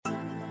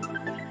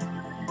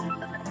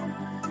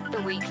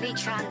Weekly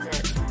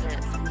Transit.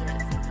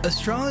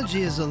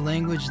 Astrology is a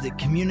language that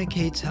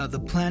communicates how the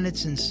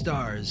planets and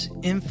stars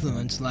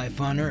influence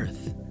life on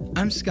Earth.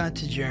 I'm Scott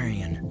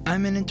Tajarian.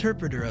 I'm an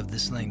interpreter of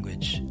this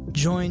language.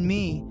 Join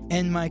me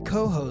and my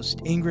co-host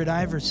Ingrid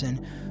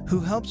Iverson,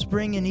 who helps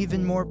bring an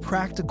even more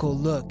practical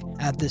look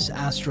at this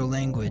astral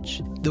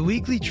language. The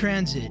Weekly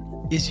Transit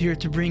is here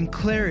to bring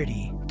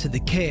clarity to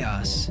the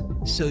chaos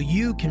so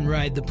you can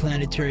ride the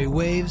planetary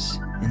waves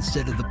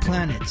instead of the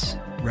planets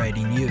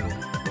riding you.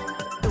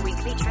 The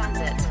Weekly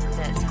Transit.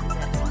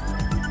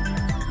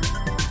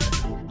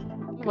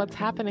 What's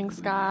happening,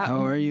 Scott?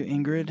 How are you,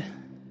 Ingrid?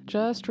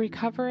 Just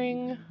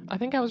recovering. I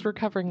think I was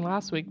recovering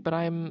last week, but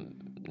I'm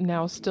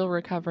now still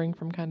recovering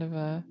from kind of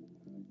a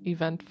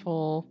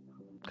eventful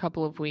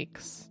couple of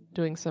weeks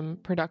doing some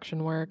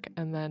production work.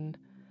 And then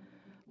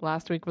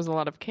last week was a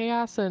lot of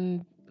chaos.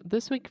 And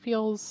this week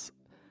feels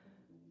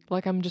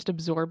like I'm just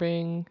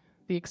absorbing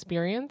the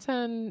experience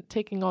and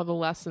taking all the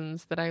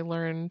lessons that I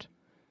learned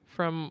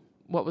from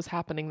what was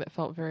happening that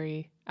felt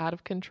very out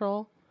of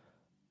control.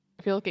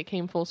 I feel like it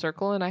came full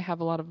circle and I have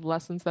a lot of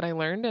lessons that I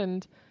learned,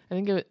 and I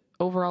think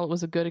overall it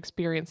was a good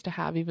experience to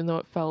have, even though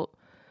it felt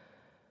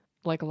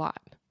like a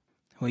lot.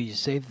 Well, you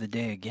saved the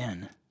day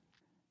again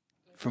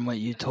from what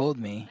you told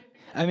me.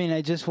 I mean,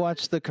 I just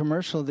watched the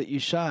commercial that you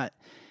shot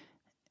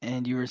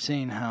and you were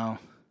saying how,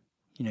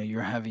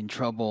 you're having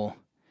trouble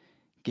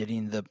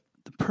getting the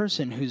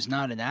person who's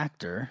not an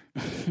actor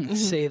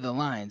say the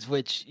lines,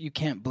 which you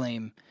can't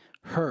blame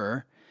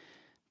her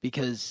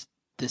because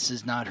this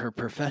is not her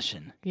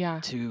profession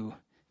to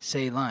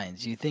say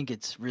lines. You think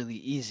it's really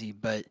easy,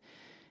 but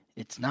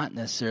it's not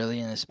necessarily,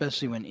 and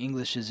especially when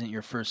English isn't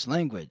your first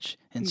language.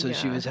 And so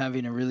she was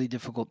having a really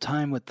difficult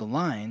time with the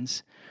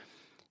lines,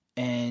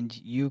 and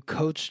you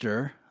coached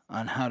her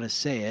on how to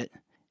say it.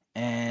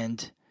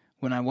 And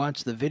when I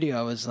watched the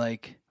video,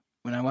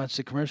 when I watched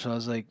the commercial, I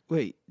was like,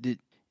 wait,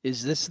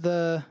 is this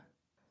the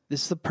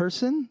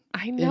person?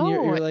 I know.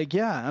 And you're like,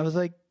 yeah. I was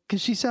like,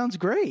 because she sounds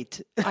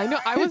great. I know.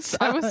 I was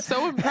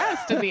so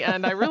impressed in the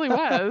end. I really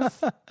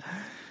was.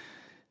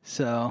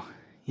 So,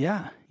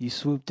 yeah, you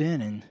swooped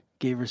in and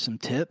gave her some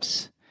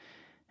tips,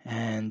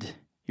 and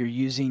you're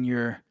using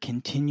your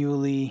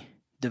continually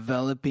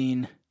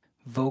developing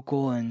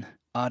vocal and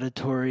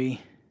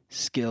auditory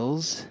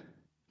skills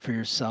for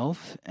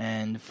yourself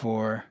and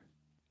for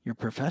your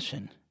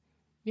profession.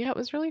 Yeah, it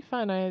was really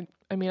fun.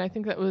 I mean, I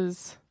think that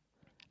was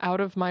out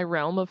of my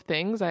realm of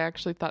things. I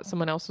actually thought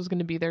someone else was going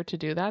to be there to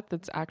do that.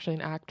 That's actually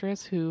an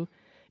actress who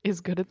is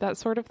good at that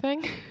sort of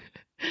thing.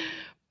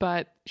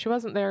 But she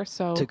wasn't there,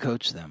 so... To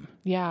coach them.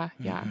 Yeah.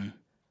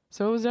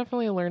 So it was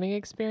definitely a learning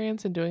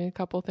experience and doing a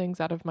couple things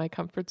out of my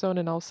comfort zone.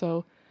 And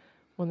also,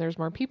 when there's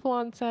more people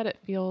on set, it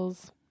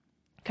feels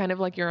kind of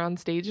like you're on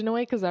stage in a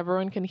way because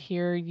everyone can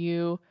hear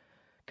you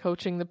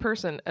coaching the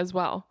person as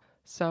well.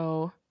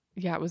 So,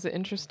 yeah, it was an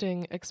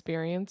interesting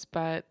experience,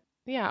 but...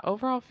 Yeah,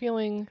 overall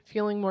feeling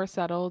more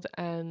settled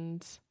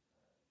and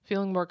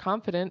feeling more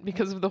confident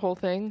because of the whole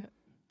thing.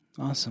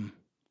 Awesome.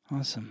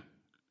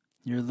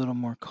 You're a little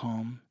more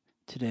calm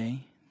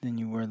today than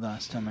you were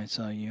last time I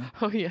saw you.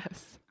 Oh,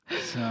 yes.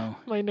 So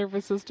my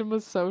nervous system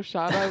was so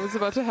shot. I was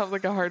about to have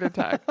like a heart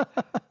attack.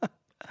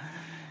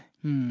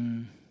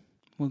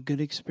 Well, good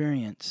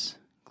experience.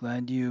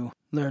 Glad you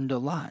learned a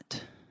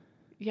lot.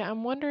 Yeah,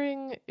 I'm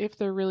wondering if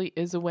there really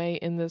is a way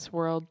in this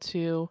world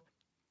to...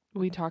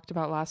 We talked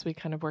about last week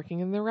kind of working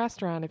in the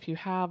restaurant. If you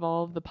have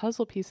all of the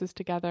puzzle pieces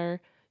together,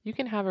 you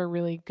can have a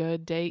really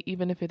good day,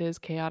 even if it is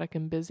chaotic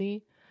and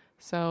busy.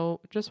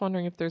 So just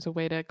wondering if there's a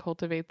way to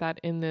cultivate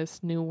that in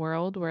this new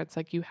world where it's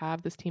like you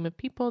have this team of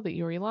people that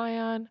you rely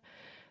on,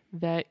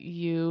 that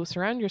you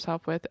surround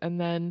yourself with,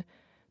 and then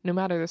no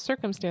matter the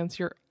circumstance,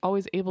 you're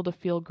always able to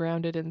feel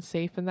grounded and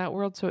safe in that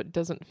world so it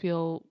doesn't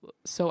feel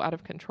so out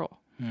of control.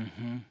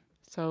 Mm-hmm.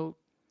 So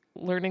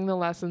learning the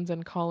lessons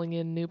and calling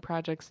in new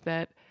projects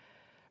that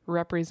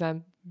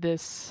represent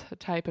this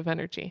type of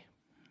energy.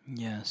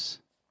 Yes.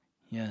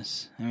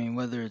 I mean,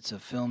 whether it's a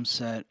film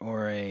set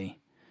or a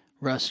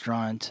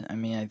restaurant, I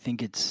mean, I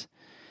think it's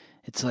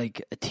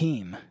like a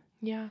team.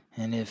 Yeah.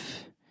 And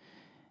if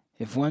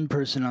one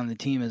person on the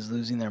team is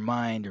losing their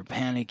mind or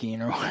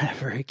panicking or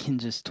whatever, it can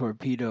just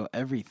torpedo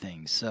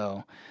everything.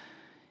 So,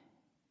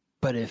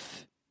 but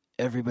if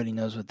everybody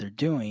knows what they're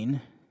doing,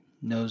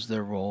 knows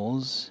their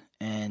roles,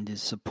 and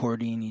is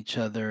supporting each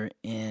other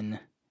in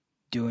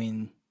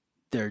doing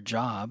their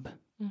job.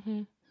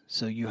 Mm-hmm.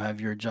 So you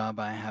have your job,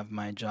 I have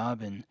my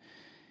job, and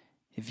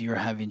if you're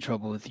having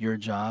trouble with your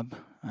job,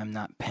 I'm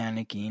not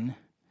panicking.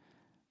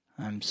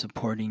 I'm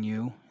supporting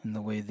you in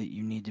the way that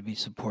you need to be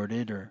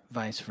supported, or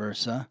vice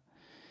versa.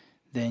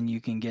 Then you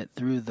can get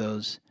through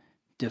those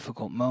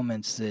difficult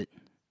moments that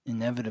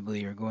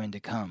inevitably are going to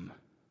come.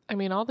 I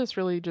mean, all this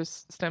really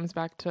just stems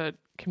back to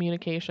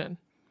communication.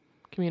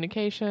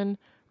 Communication,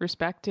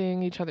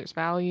 respecting each other's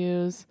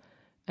values,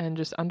 and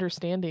just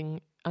understanding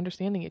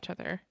each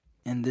other.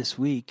 And this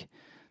week,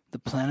 the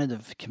planet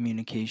of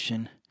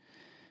communication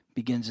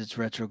begins its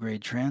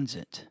retrograde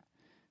transit.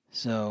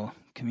 So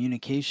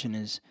communication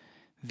is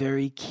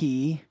very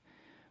key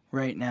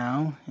right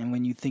now. And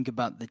when you think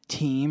about the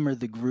team or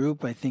the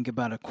group, I think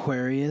about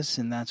Aquarius,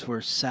 and that's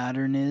where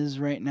Saturn is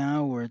right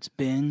now, where it's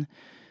been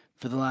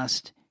for the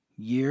last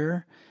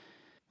year,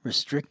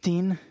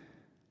 restricting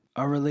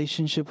our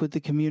relationship with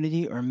the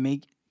community or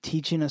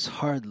teaching us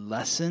hard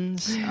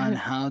lessons on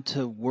how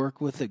to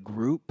work with a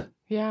group.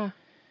 Yeah.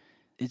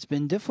 It's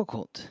been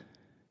difficult.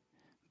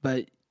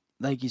 But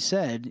like you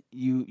said,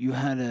 you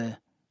had a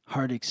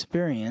hard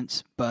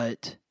experience,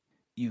 but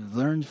you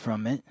learned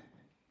from it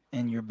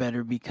and you're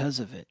better because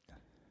of it.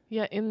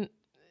 Yeah, in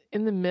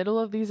the middle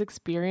of these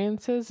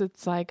experiences,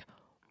 it's like,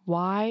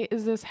 why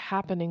is this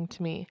happening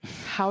to me?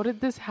 How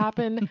did this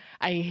happen?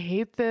 I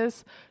hate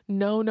this.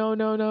 No, no,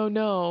 no, no,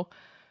 no.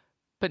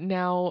 But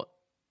now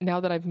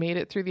that I've made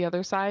it through the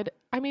other side,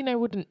 I mean, I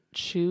wouldn't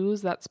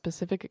choose that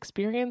specific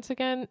experience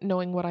again.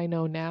 Knowing what I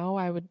know now,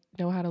 I would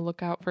know how to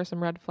look out for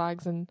some red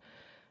flags and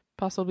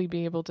possibly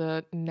be able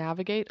to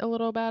navigate a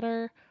little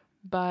better.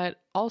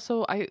 But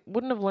also, I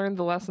wouldn't have learned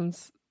the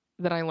lessons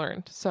that I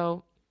learned.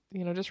 So,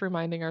 just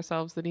reminding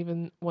ourselves that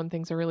even when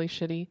things are really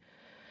shitty,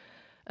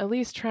 at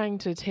least trying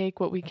to take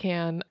what we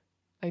can.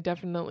 I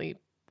definitely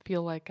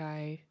feel like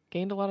I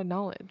gained a lot of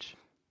knowledge.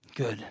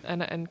 Good.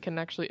 And can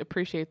actually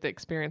appreciate the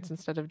experience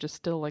instead of just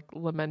still like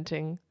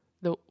lamenting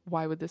the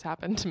why would this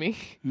happen to me?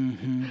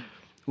 Mm-hmm.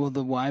 Well,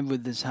 the why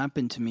would this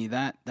happen to me,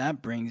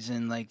 that brings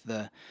in like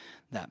that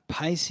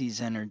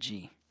Pisces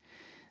energy,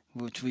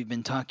 which we've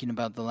been talking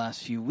about the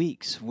last few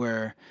weeks,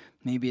 where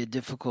maybe a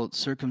difficult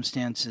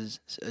circumstance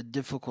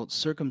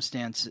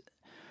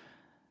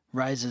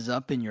rises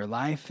up in your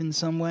life in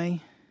some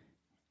way,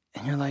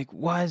 and you're like,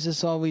 why is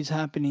this always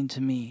happening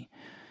to me?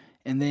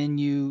 And then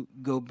you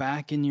go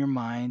back in your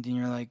mind and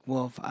you're like,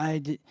 well,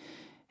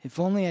 if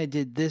only I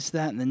did this,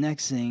 that, and the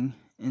next thing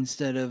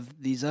instead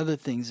of these other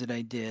things that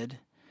I did,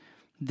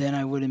 then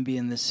I wouldn't be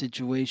in this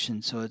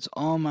situation. So it's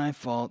all my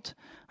fault.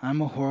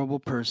 I'm a horrible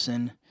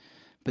person,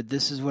 but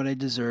this is what I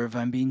deserve.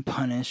 I'm being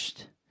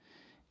punished.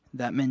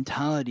 That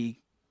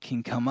mentality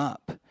can come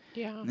up.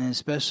 Yeah. And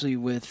especially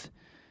with,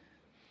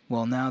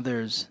 well, now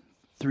there's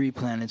 3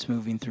 planets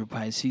moving through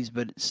Pisces,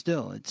 but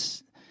still,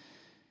 it's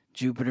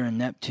Jupiter and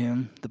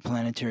Neptune, the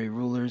planetary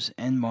rulers,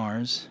 and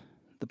Mars,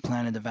 the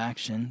planet of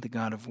action, the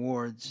god of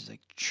war. It's like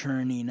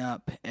churning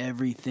up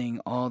everything,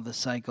 all the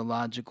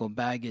psychological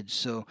baggage.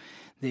 So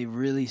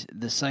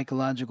the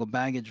psychological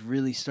baggage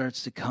really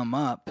starts to come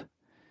up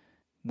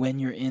when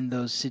you're in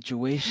those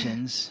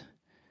situations.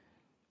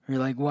 You're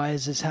like, why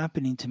is this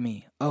happening to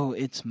me? Oh,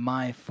 it's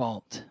my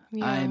fault.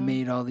 Yeah. I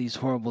made all these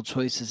horrible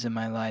choices in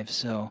my life,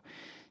 so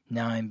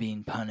now I'm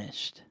being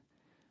punished.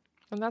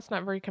 And that's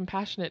not very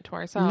compassionate to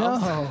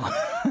ourselves.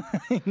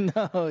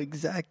 No. No,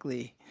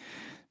 exactly.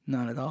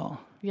 Not at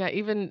all.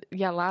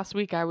 Yeah, last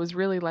week I was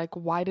really like,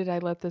 why did I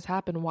let this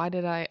happen? Why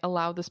did I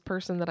allow this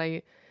person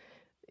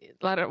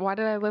why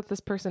did I let this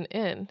person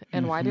in?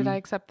 And why did I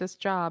accept this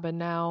job? And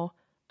now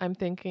I'm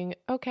thinking,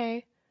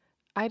 okay,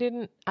 I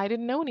didn't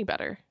know any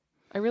better.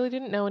 I really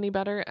didn't know any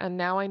better. And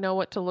now I know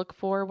what to look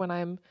for when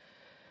I'm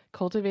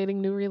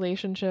cultivating new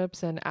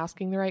relationships and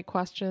asking the right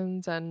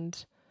questions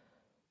and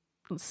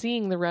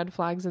seeing the red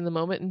flags in the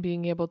moment and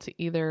being able to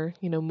either,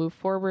 move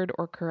forward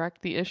or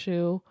correct the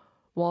issue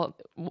while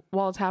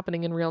it's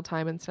happening in real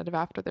time instead of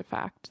after the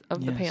fact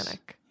of the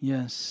panic.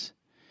 Yes,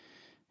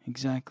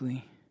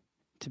 exactly.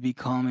 To be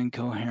calm and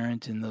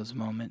coherent in those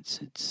moments,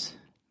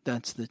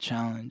 that's the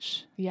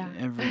challenge. Yeah.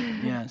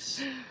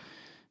 Yes,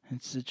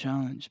 it's the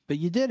challenge. But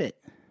you did it.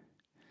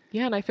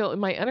 Yeah, and I feel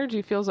my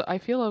energy I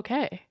feel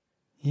okay.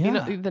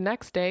 Yeah. The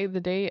next day,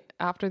 the day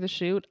after the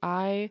shoot,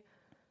 I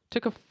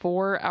took a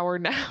 4-hour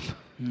nap.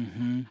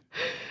 Mm-hmm.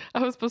 I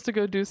was supposed to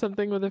go do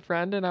something with a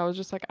friend, and I was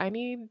just like, I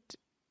need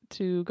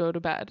to go to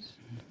bed.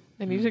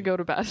 I need to go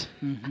to bed.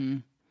 Mm-hmm.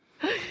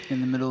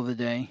 In the middle of the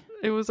day.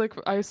 It was like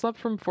I slept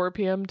from 4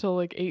 p.m. till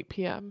like 8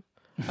 p.m.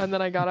 And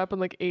then I got up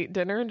and like ate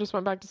dinner and just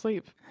went back to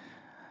sleep.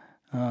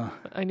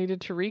 I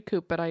needed to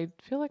recoup, but I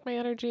feel like my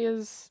energy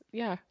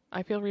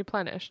I feel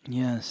replenished.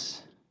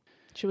 Yes.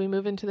 Should we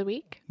move into the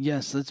week?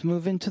 Yes, let's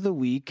move into the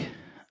week.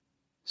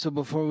 So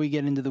before we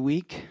get into the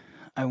week,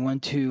 I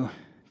want to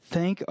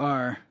thank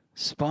our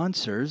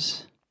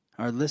sponsors,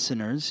 our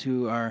listeners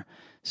who are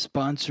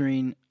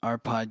sponsoring our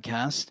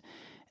podcast.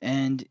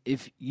 And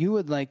if you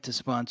would like to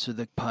sponsor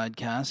the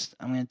podcast,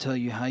 I'm going to tell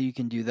you how you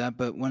can do that.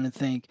 But want to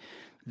thank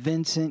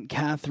Vincent,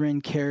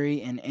 Catherine,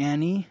 Carrie, and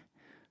Annie,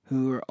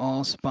 who are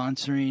all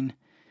sponsoring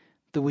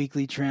the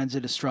Weekly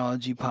Transit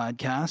Astrology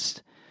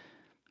podcast.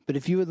 But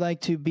if you would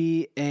like to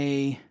be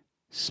a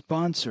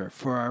sponsor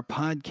for our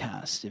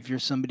podcast, if you're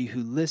somebody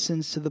who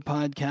listens to the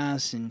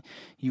podcast and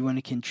you want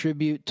to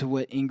contribute to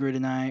what Ingrid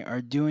and I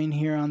are doing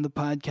here on the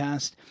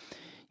podcast,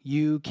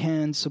 you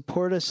can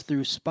support us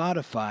through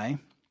Spotify.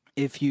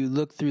 If you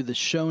look through the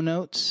show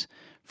notes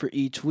for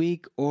each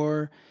week,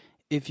 or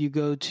if you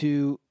go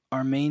to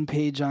our main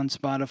page on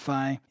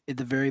Spotify, at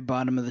the very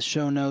bottom of the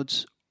show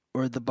notes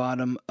or at the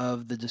bottom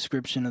of the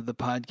description of the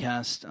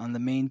podcast on the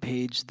main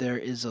page, there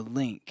is a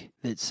link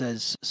that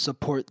says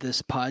support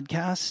this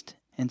podcast.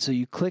 And so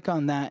you click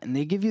on that and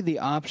they give you the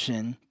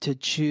option to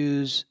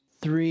choose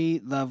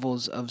 3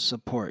 levels of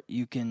support.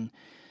 You can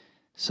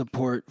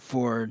support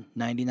for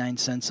 99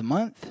 cents a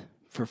month,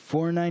 for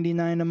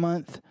 $4.99 a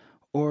month,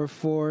 or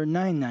for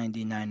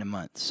 $9.99 a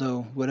month.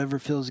 So whatever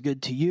feels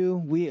good to you.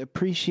 We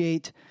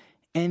appreciate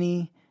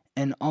any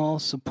and all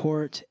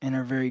support and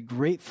are very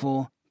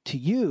grateful to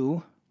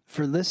you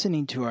for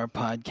listening to our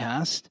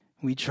podcast.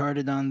 We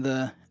charted on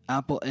the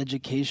Apple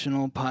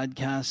Educational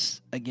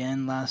Podcast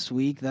again last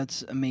week.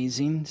 That's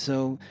amazing.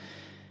 So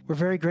we're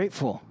very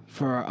grateful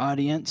for our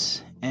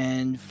audience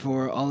and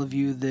for all of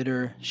you that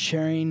are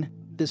sharing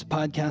this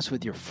podcast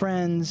with your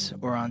friends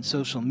or on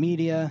social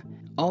media.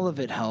 All of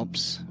it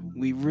helps.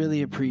 We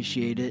really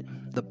appreciate it.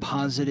 The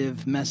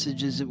positive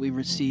messages that we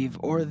receive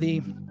or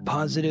the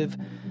positive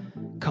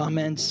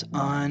comments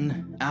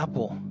on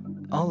Apple.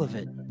 All of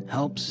it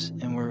helps,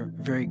 and we're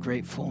very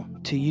grateful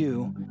to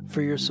you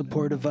for your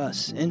support of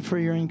us and for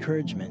your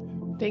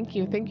encouragement. Thank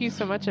you. Thank you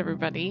so much,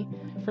 everybody,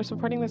 for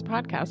supporting this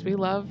podcast. We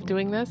love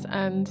doing this,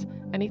 and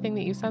anything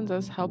that you send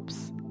us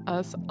helps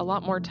us a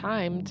lot more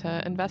time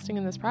to investing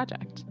in this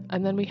project.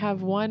 And then we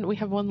have one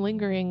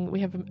lingering. We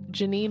have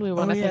Janine. We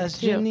want to thank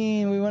too.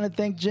 Janine. We want to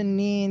thank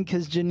Janine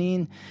because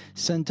Janine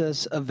sent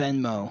us a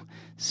Venmo.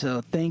 So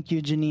thank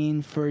you,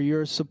 Janine, for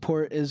your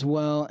support as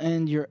well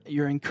and your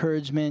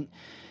encouragement.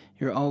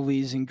 You're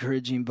always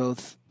encouraging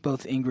both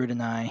Ingrid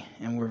and I,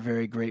 and we're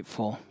very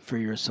grateful for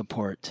your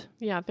support.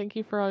 Yeah, thank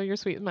you for all your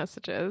sweet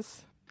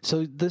messages.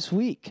 So this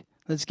week,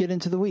 let's get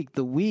into the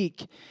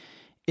week.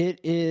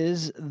 It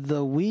is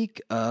the week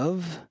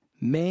of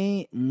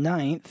May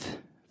 9th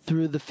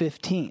through the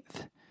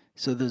 15th.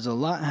 So there's a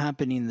lot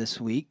happening this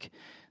week.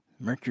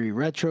 Mercury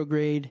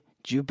retrograde,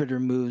 Jupiter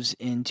moves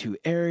into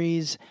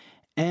Aries,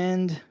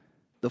 and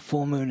the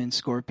full moon in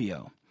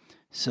Scorpio.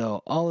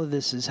 So all of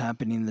this is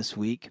happening this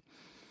week.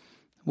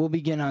 We'll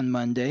begin on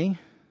Monday,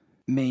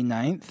 May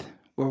 9th,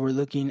 where we're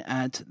looking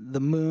at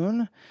the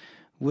moon,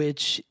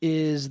 which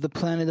is the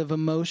planet of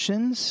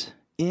emotions.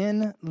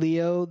 In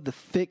Leo, the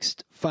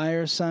fixed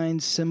fire sign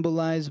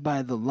symbolized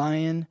by the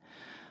lion,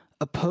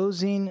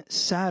 opposing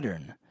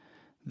Saturn,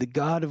 the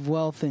god of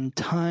wealth and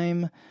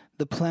time,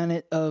 the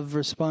planet of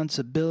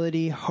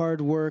responsibility,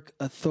 hard work,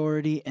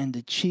 authority, and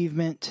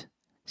achievement.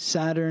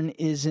 Saturn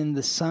is in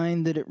the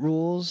sign that it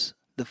rules,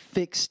 the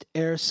fixed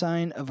air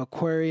sign of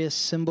Aquarius,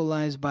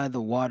 symbolized by the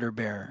water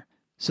bearer.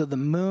 So the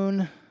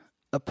moon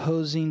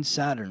opposing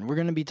Saturn. We're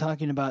going to be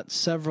talking about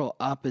several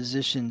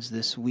oppositions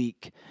this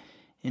week.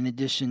 In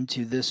addition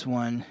to this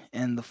one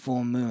and the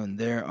full moon,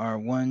 there are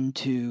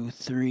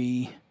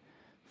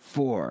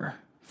 4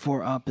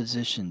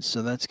 oppositions.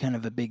 So that's kind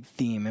of a big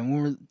theme. And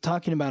when we're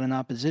talking about an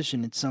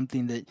opposition, it's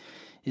something that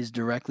is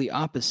directly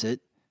opposite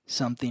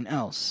something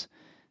else.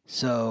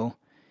 So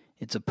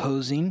it's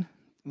opposing.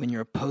 When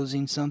you're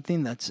opposing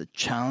something, that's a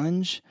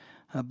challenge.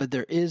 But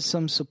there is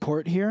some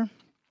support here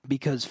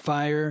because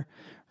fire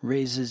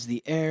raises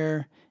the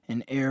air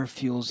and air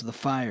fuels the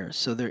fire.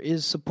 So there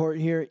is support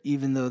here,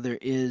 even though there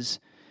is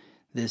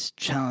this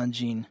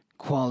challenging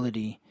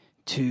quality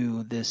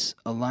to this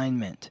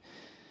alignment.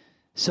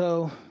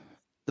 So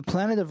the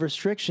planet of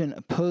restriction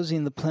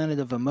opposing the planet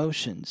of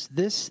emotions.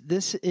 This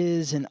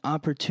is an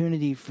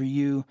opportunity for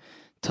you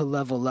to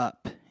level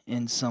up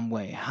in some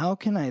way. How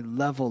can I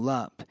level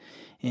up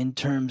in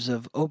terms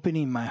of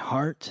opening my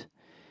heart,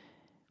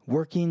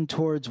 working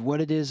towards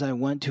what it is I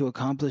want to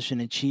accomplish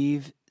and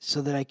achieve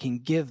so that I can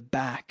give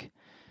back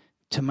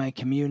to my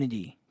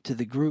community, to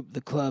the group,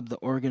 the club,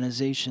 the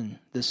organization,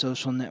 the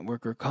social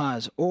network or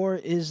cause? Or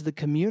is the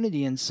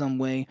community in some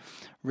way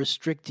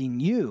restricting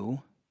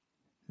you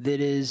that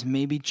is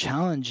maybe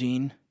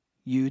challenging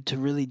you to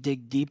really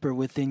dig deeper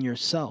within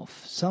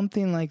yourself?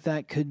 Something like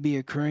that could be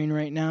occurring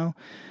right now,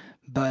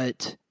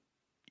 but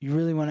you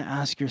really want to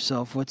ask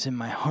yourself, what's in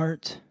my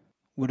heart?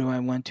 What do I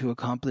want to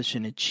accomplish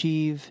and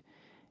achieve?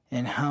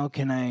 And how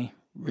can I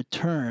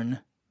return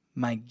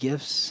my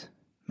gifts,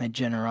 my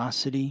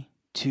generosity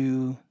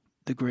to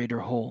the greater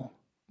whole?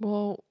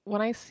 Well,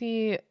 when I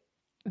see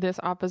this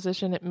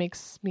opposition, it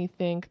makes me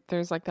think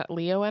there's like that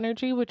Leo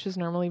energy, which is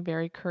normally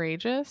very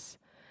courageous,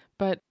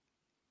 but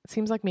it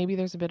seems like maybe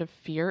there's a bit of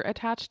fear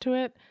attached to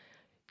it.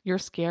 You're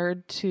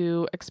scared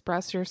to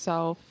express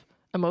yourself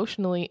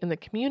emotionally in the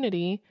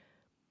community,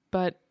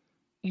 but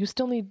you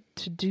still need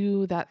to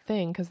do that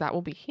thing because that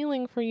will be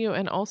healing for you.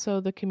 And also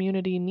the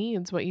community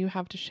needs what you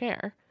have to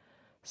share.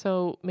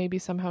 So maybe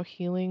somehow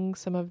healing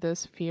some of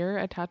this fear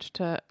attached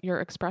to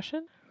your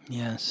expression.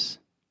 Yes.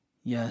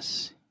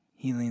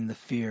 Healing the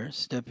fear,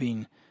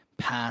 stepping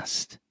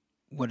past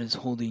what is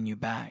holding you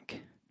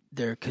back.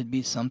 There could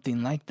be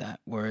something like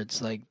that where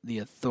it's like the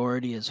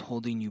authority is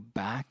holding you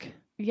back.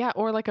 Yeah,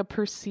 or like a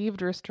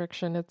perceived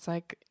restriction. It's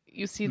like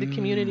you see the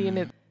community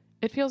and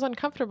it feels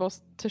uncomfortable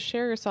to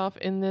share yourself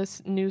in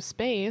this new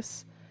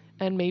space,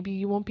 and maybe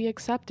you won't be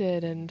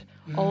accepted and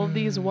all of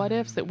these what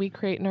ifs that we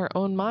create in our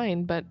own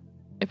mind. But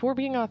if we're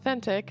being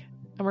authentic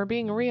and we're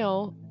being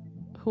real,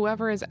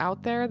 whoever is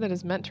out there that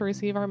is meant to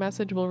receive our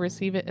message will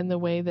receive it in the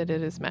way that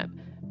it is meant.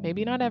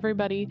 Maybe not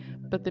everybody,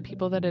 but the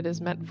people that it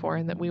is meant for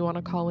and that we want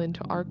to call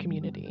into our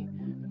community.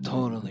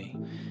 Totally.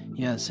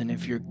 Yes, and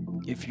if you're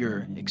if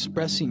you're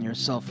expressing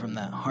yourself from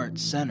that heart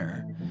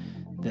center,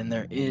 then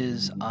there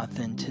is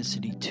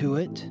authenticity to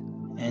it,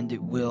 and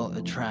it will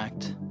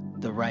attract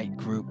the right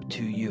group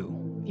to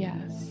you.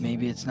 Yes.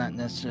 Maybe it's not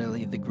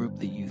necessarily the group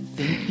that you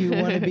think you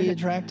want to be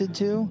attracted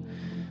to,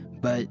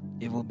 but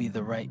it will be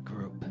the right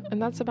group.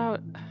 And that's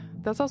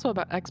also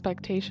about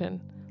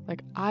expectation.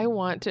 Like, I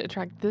want to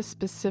attract this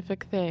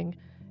specific thing.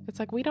 It's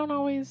like, we don't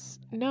always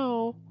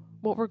know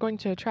what we're going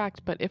to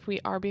attract, but if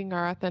we are being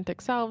our authentic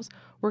selves,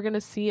 we're going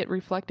to see it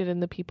reflected in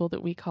the people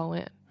that we call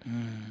in.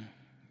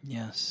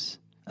 Yes,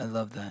 I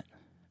love that.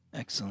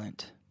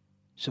 Excellent.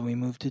 So we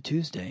move to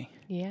Tuesday.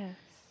 Yes.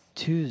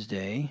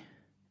 Tuesday,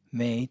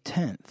 May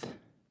 10th.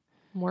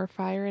 More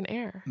fire and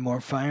air. More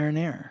fire and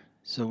air.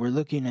 So we're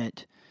looking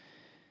at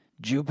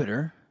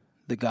Jupiter,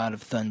 the god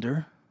of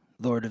thunder,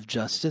 Lord of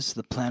justice,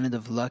 the planet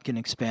of luck and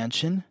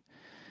expansion,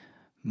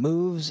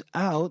 moves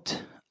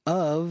out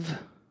of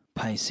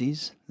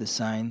Pisces, the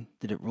sign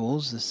that it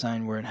rules, the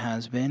sign where it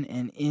has been,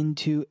 and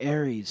into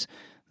Aries,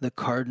 the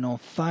cardinal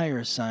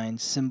fire sign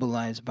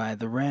symbolized by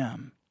the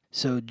ram.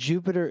 So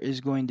Jupiter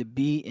is going to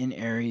be in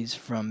Aries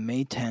from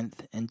May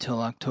 10th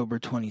until October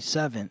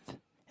 27th,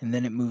 and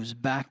then it moves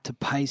back to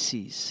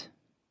Pisces,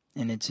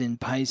 and it's in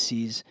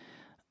Pisces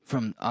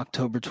from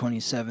October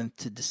 27th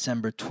to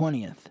December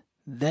 20th.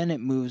 Then it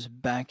moves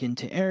back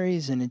into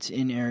Aries, and it's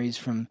in Aries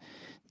from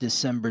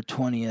December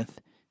 20th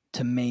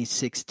to May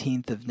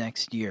 16th of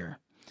next year.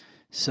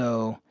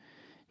 So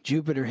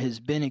Jupiter has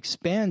been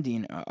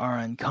expanding our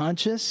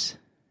unconscious.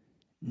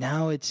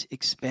 Now it's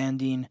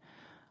expanding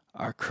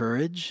our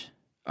courage,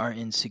 our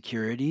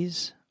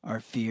insecurities,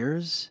 our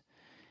fears,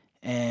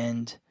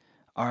 and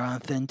our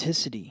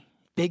authenticity.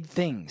 Big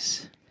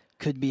things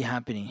could be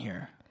happening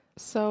here.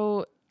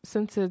 So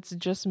since it's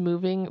just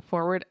moving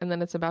forward and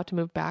then it's about to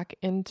move back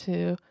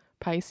into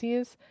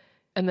Pisces,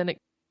 and then it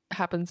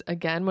happens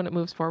again when it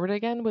moves forward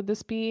again, would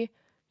this be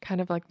kind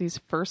of like these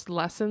first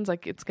lessons?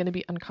 Like, it's going to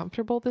be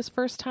uncomfortable this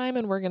first time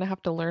and we're going to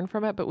have to learn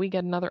from it, but we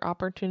get another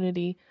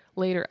opportunity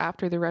later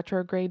after the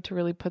retrograde to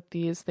really put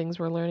these things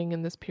we're learning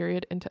in this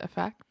period into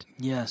effect?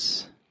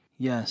 Yes.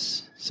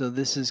 So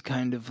this is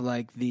kind of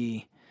like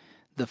the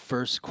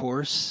first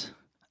course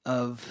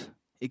of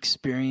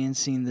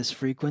experiencing this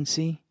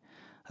frequency,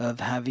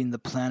 of having the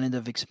planet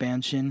of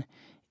expansion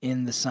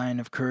in the sign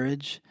of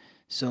courage.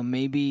 So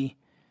maybe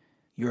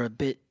you're a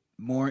bit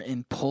more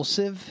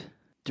impulsive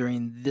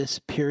during this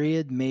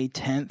period, May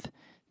 10th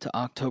to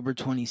October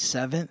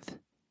 27th,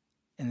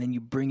 and then you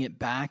bring it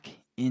back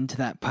into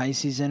that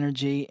Pisces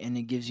energy, and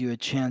it gives you a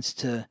chance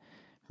to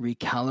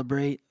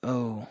recalibrate.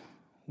 Oh,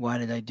 why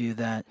did I do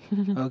that?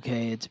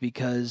 Okay, it's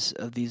because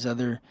of these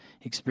other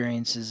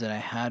experiences that I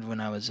had when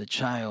I was a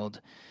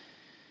child.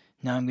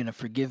 Now I'm going to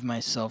forgive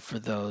myself for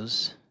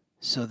those,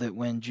 so that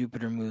when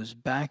Jupiter moves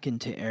back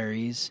into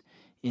Aries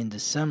in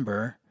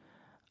December,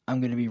 I'm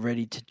going to be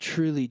ready to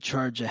truly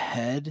charge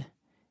ahead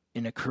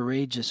in a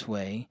courageous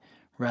way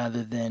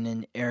rather than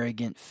an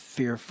arrogant,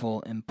 fearful,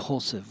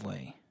 impulsive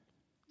way.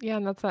 Yeah,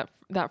 and that's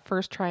that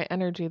first try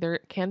energy. There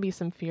can be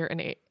some fear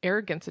and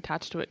arrogance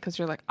attached to it because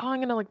you're like, oh, I'm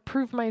going to like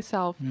prove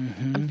myself.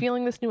 I'm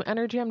feeling this new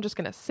energy. I'm just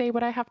going to say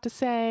what I have to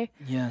say.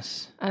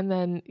 Yes. And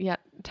then,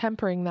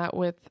 tempering that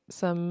with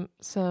some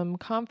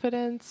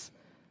confidence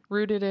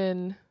rooted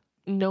in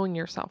knowing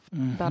yourself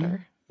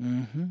better.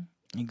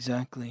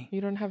 Exactly.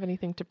 You don't have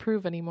anything to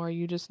prove anymore.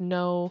 You just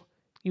know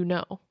you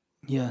know.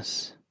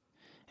 Yes.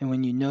 And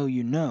when you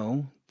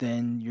know,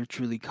 then you're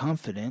truly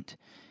confident,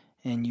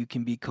 and you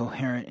can be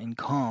coherent and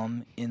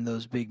calm in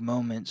those big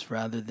moments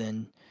rather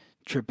than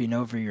tripping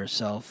over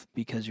yourself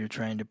because you're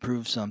trying to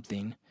prove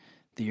something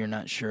that you're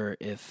not sure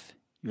if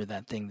you're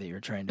that thing that you're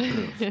trying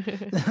to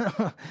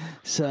prove.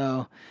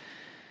 So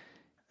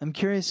I'm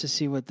curious to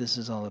see what this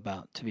is all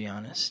about, to be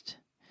honest.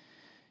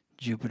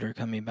 Jupiter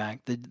coming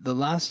back. The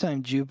last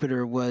time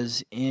Jupiter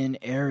was in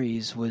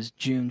Aries was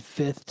June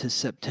 5th to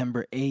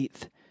September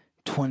 8th,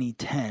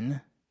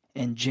 2010,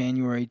 and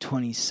January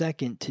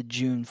 22nd to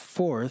June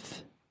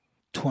 4th,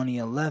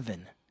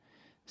 2011.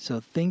 So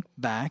think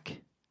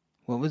back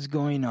what was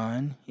going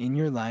on in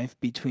your life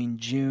between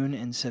June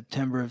and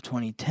September of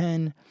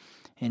 2010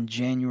 and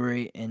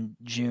January and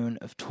June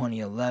of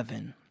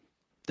 2011.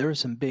 There were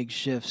some big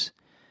shifts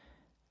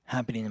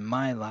happening in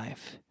my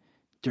life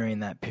during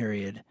that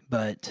period,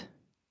 but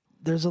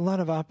there's a lot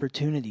of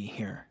opportunity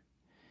here.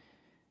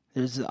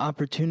 There's the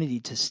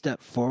opportunity to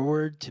step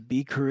forward, to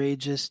be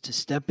courageous, to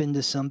step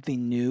into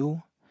something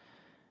new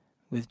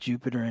with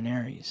Jupiter and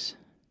Aries.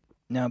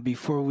 Now,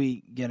 before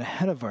we get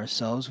ahead of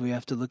ourselves, we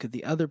have to look at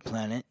the other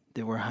planet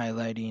that we're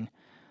highlighting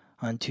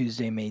on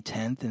Tuesday, May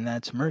 10th, and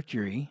that's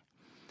Mercury,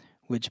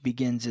 which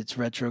begins its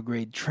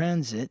retrograde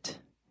transit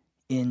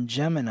in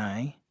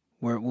Gemini,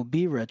 where it will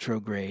be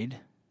retrograde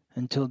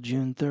until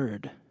June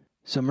 3rd.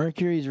 So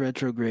Mercury's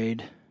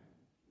retrograde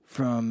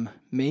from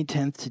May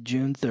 10th to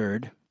June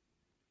 3rd.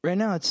 Right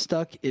now it's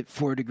stuck at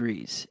 4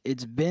 degrees.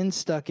 It's been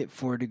stuck at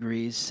 4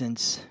 degrees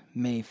since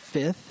May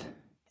 5th,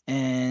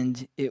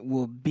 and it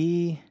will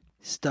be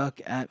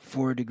stuck at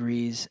 4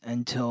 degrees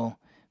until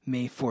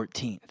May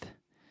 14th.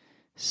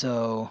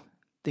 So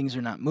things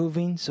are not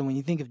moving. So when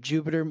you think of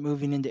Jupiter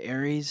moving into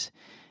Aries,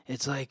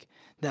 it's like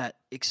that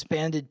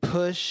expanded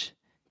push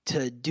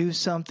to do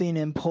something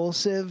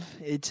impulsive.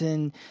 It's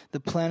in the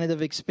planet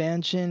of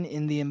expansion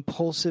in the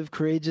impulsive,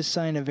 courageous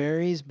sign of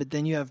Aries, but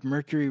then you have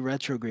Mercury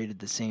retrograde at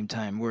the same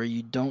time where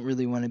you don't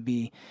really want to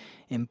be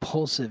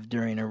impulsive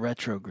during a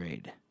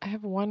retrograde. I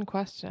have one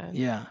question.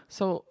 Yeah.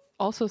 So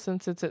also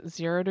since it's at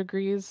 0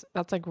 degrees,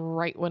 that's like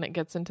right when it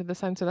gets into the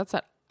sign. So that's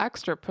that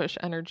extra push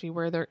energy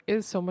where there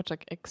is so much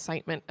like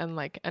excitement and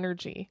like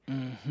energy.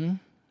 Mm-hmm.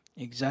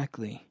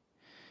 Exactly.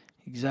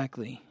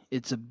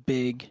 It's a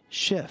big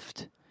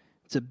shift.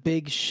 It's a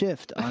big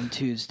shift on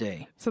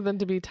Tuesday. So then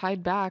to be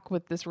tied back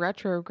with this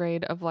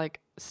retrograde of like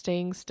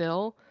staying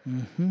still,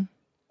 Mm-hmm.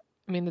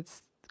 I mean,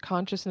 it's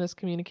consciousness,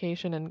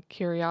 communication, and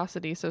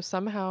curiosity. So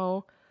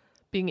somehow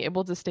being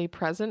able to stay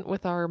present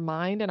with our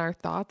mind and our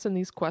thoughts and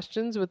these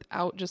questions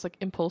without just like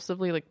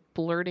impulsively like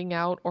blurting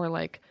out or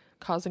like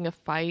causing a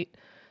fight,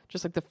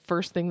 just like the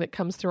first thing that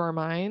comes through our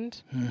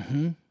mind.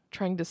 Mm-hmm.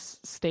 Trying to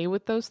stay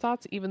with those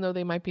thoughts, even though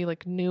they might be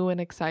like new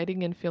and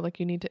exciting and feel like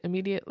you need to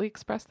immediately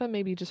express them,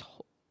 maybe just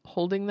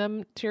holding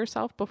them to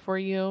yourself before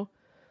you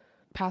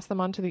pass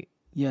them on to the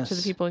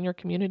people in your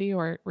community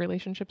or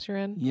relationships you're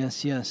in.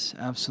 Yes,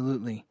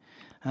 absolutely.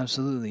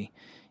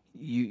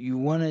 You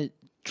want to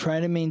try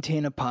to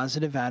maintain a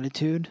positive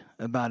attitude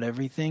about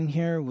everything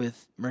here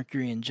with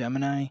Mercury and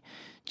Gemini.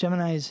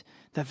 Gemini's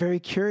that very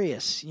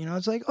curious,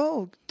 it's like,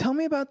 oh, tell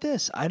me about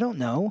this. I don't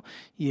know.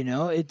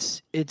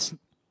 It's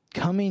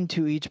coming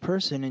to each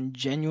person and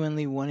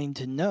genuinely wanting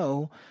to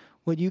know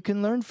what you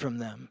can learn from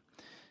them.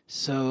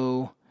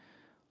 So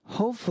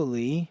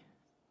hopefully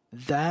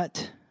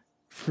that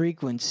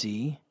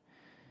frequency,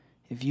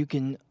 if you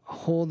can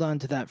hold on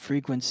to that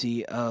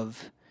frequency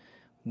of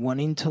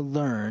wanting to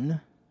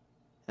learn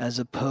as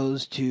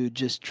opposed to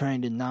just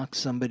trying to knock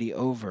somebody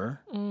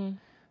over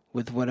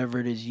with whatever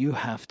it is you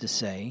have to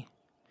say,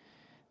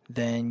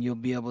 then you'll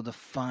be able to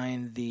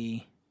find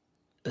a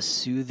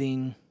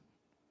soothing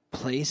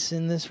place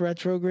in this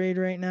retrograde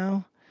right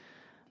now.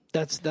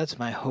 That's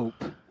my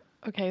hope.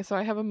 Okay, so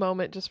I have a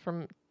moment just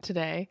from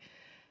today,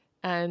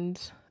 and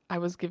I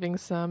was giving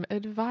some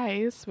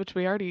advice, which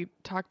we already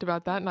talked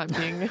about that not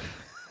being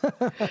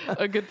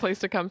a good place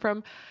to come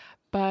from.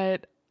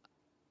 But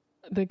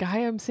the guy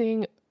I'm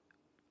seeing,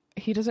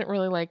 he doesn't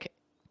really like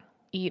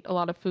eat a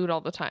lot of food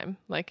all the time.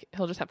 Like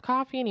he'll just have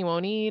coffee and he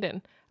won't eat.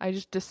 And I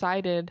just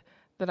decided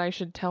that I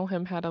should tell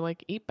him how to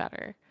like eat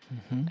better.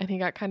 Mm-hmm. And he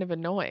got kind of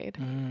annoyed.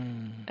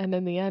 And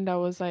in the end, I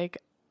was like,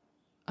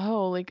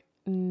 oh, like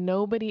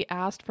nobody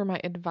asked for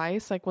my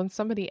advice. Like when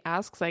somebody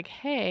asks like,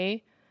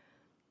 hey,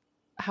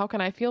 how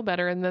can I feel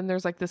better? And then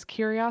there's like this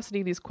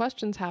curiosity, these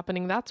questions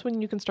happening. That's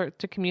when you can start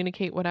to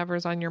communicate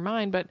whatever's on your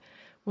mind. But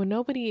when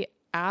nobody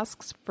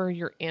asks for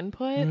your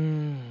input,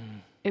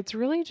 it's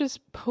really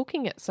just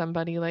poking at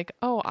somebody like,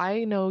 oh,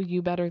 I know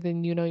you better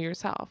than you know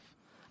yourself.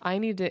 I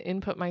need to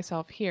input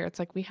myself here. It's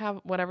like we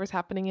have whatever's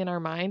happening in our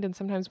mind, and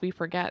sometimes we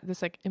forget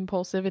this like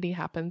impulsivity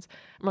happens.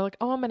 And we're like,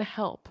 oh, I'm going to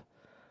help.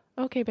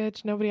 Okay,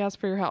 bitch, nobody asked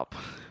for your help.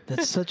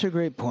 That's such a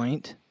great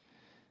point.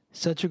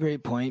 Such a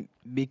great point,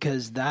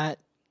 because that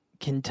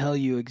can tell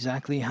you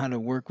exactly how to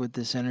work with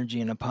this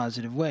energy in a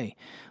positive way.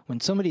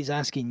 When somebody's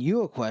asking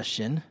you a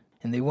question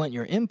and they want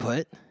your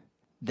input,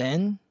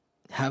 then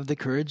have the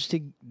courage to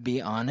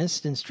be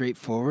honest and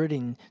straightforward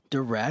and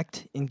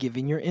direct in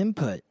giving your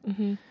input.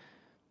 Mm-hmm.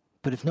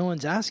 But if no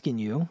one's asking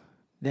you,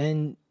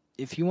 then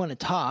if you want to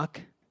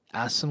talk,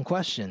 ask some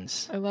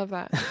questions. I love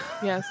that.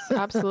 Yes,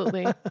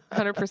 absolutely.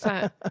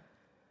 100%.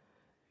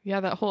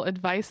 Yeah, that whole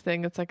advice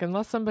thing, it's like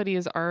unless somebody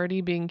is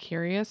already being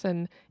curious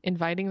and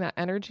inviting that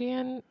energy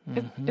in,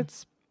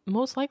 it's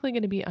most likely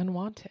going to be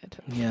unwanted.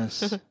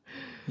 Yes.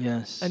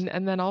 Yes.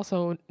 And then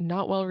also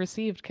not well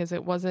received because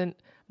it wasn't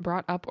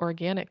brought up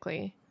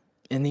organically.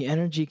 And the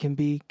energy can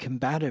be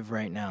combative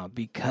right now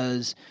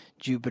because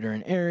Jupiter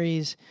in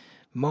Aries,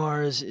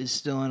 Mars is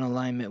still in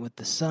alignment with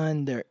the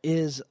sun. There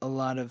is a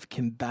lot of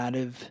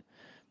combative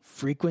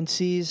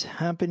frequencies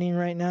happening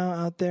right now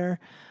out there.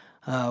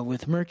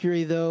 With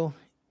Mercury, though,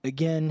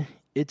 again,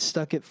 it's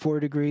stuck at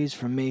 4 degrees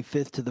from May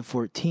 5th to the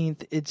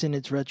 14th. It's in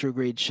its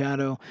retrograde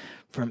shadow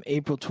from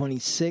April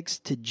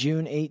 26th to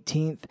June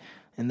 18th.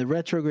 And the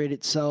retrograde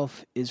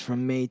itself is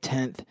from May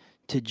 10th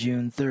to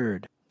June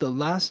 3rd. The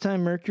last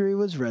time Mercury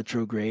was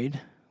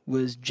retrograde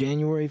was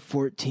January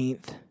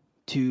 14th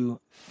to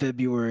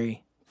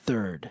February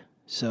 3rd.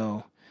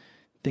 So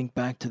think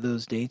back to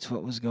those dates,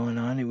 what was going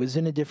on. It was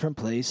in a different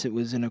place. It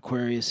was in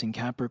Aquarius and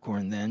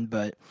Capricorn then,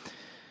 but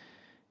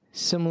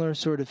similar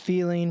sort of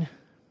feeling.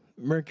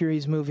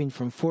 Mercury's moving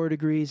from 4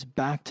 degrees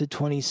back to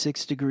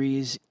 26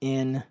 degrees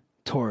in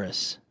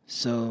Taurus.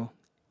 So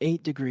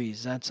 8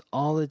 degrees, that's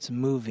all it's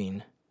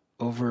moving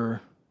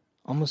over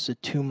almost a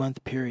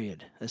 2-month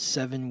period, a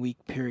 7-week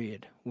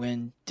period,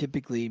 when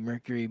typically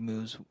Mercury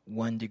moves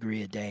 1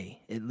 degree a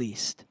day, at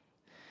least.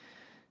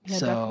 Yeah,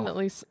 so,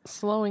 definitely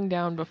slowing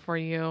down before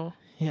you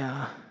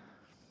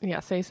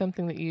say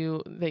something that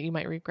you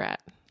might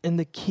regret. And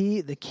the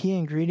key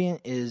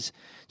ingredient is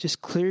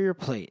just clear your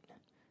plate.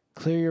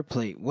 Clear your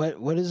plate.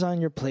 What is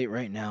on your plate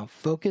right now?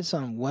 Focus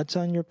on what's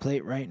on your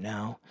plate right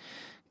now.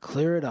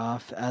 Clear it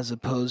off, as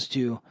opposed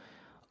to,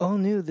 oh,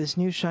 this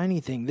new shiny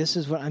thing. This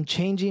is what I'm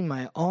changing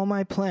all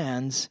my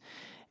plans,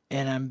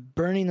 and I'm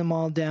burning them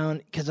all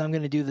down because I'm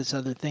going to do this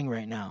other thing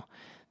right now.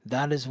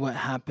 That is what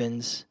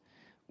happens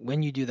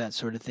when you do that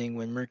sort of thing.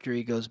 When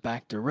Mercury goes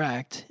back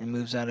direct and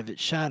moves out of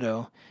its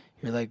shadow,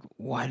 you're like,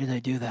 why did I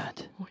do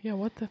that? Well, yeah,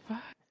 what the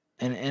fuck?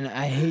 And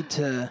I hate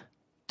to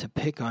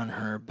pick on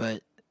her,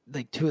 but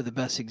like two of the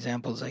best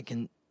examples I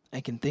can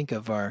think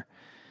of are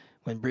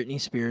when Britney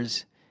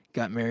Spears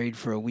got married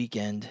for a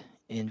weekend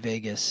in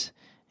Vegas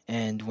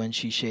and when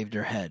she shaved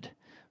her head.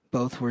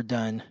 Both were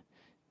done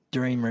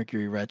during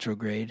Mercury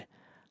retrograde.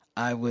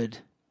 I would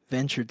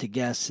venture to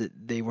guess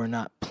that they were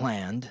not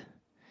planned.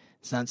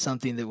 It's not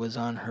something that was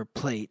on her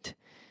plate.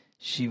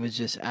 She was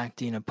just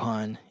acting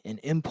upon an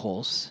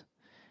impulse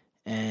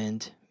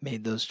and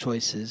made those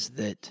choices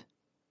that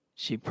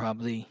she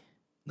probably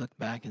looked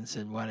back and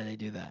said, why did I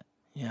do that?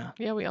 Yeah.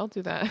 Yeah, we all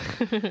do that.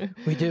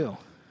 We do.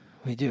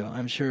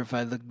 I'm sure if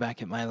I looked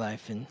back at my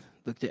life and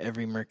looked at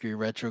every Mercury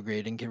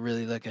retrograde and could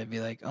really look, I'd be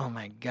like, oh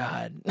my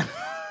God.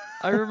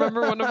 I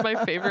remember one of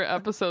my favorite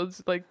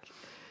episodes, like,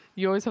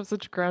 you always have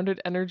such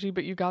grounded energy,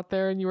 but you got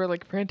there and you were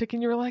like frantic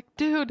and you were like,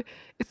 dude,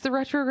 it's the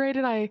retrograde,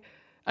 and I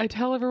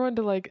tell everyone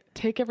to like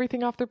take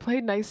everything off their plate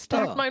and I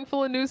stack mine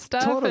full of new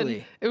stuff. Totally.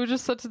 And it was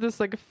just such this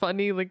like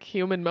funny, like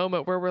human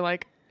moment where we're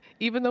like,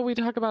 even though we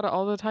talk about it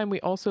all the time,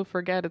 we also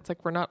forget. It's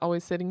like we're not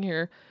always sitting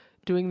here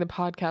doing the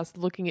podcast,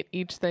 looking at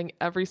each thing,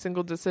 every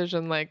single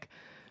decision. Like,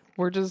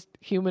 we're just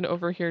human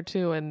over here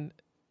too, and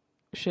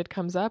shit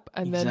comes up,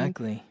 and then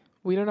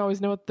we don't always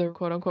know what the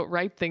quote unquote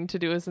right thing to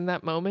do is in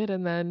that moment,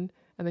 and then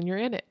you're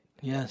in it.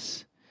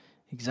 Yes,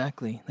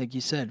 exactly. Like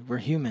you said, we're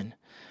human.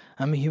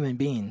 I'm a human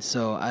being,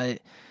 so I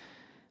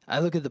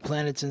look at the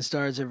planets and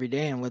stars every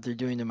day and what they're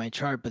doing to my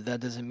chart, but that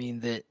doesn't mean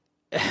that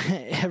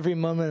every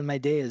moment of my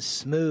day is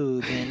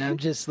smooth and I'm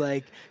just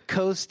like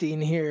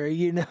coasting here,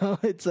 you know?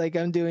 It's like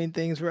I'm doing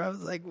things where I was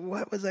like,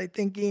 what was I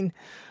thinking?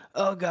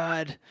 Oh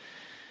God.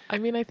 I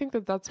mean, I think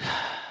that's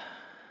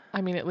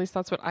at least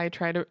that's what I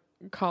try to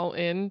call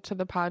in to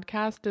the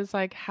podcast, is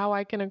like how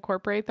I can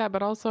incorporate that,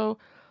 but also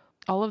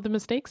all of the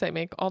mistakes I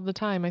make all the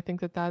time. I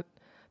think that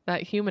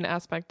human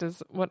aspect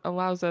is what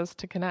allows us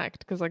to connect,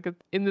 because like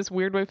in this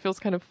weird way, it feels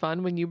kind of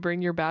fun when you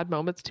bring your bad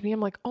moments to me.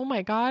 I'm like, oh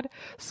my God,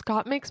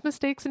 Scott makes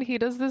mistakes and he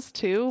does this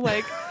too.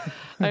 Like,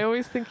 I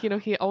always think,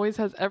 he always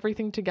has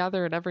everything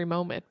together at every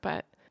moment,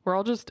 but we're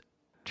all just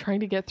trying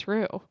to get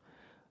through.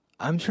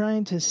 I'm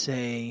trying to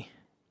say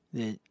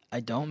that I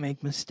don't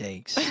make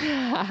mistakes.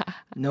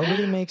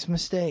 Nobody makes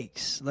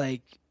mistakes.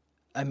 Like,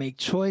 I make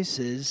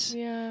choices.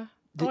 Yeah.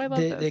 I love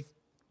this.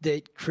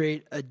 That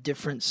create a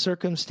different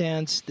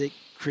circumstance, that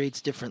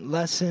creates different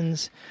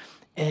lessons.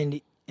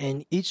 And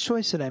each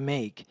choice that I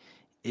make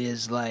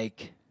is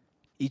like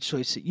each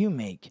choice that you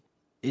make.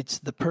 It's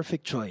the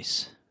perfect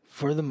choice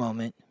for the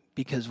moment,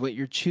 because what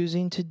you're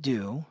choosing to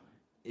do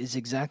is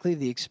exactly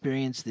the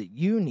experience that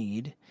you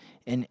need,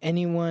 and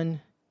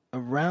anyone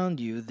around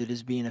you that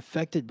is being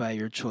affected by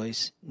your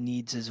choice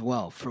needs as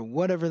well. For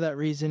whatever that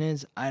reason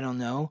is, I don't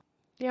know.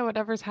 Yeah,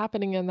 whatever's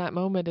happening in that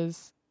moment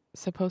is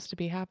supposed to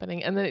be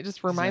happening. And then it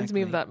just reminds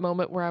me of that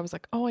moment where I was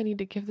like, oh, I need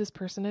to give this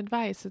person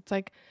advice. It's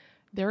like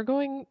they're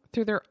going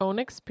through their own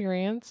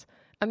experience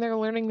and they're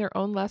learning their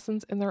own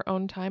lessons in their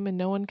own time, and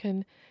no one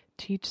can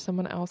teach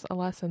someone else a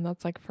lesson.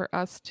 That's like for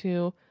us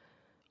to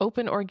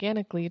open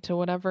organically to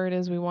whatever it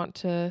is we want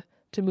to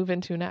move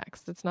into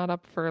next. It's not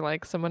up for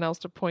like someone else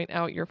to point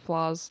out your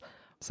flaws,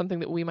 something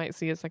that we might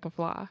see as like a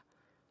flaw.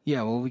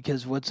 Yeah, well,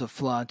 because what's a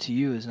flaw to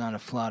you is not a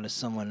flaw to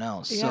someone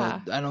else. Yeah.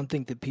 So I don't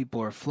think that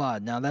people are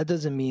flawed. Now, that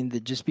doesn't mean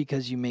that just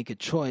because you make a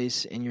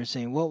choice and you're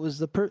saying, well, it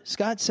was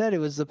Scott said it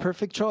was the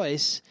perfect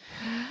choice.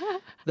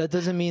 That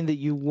doesn't mean that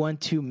you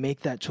want to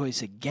make that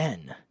choice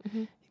again.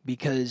 Mm-hmm.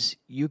 Because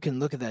you can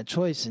look at that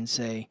choice and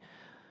say,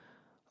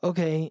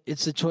 okay,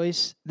 it's the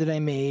choice that I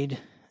made.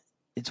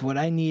 It's what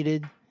I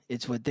needed.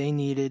 It's what they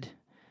needed.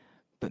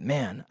 But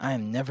man, I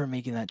am never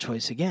making that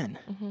choice again,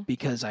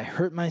 because I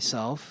hurt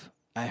myself.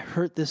 I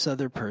hurt this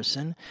other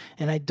person,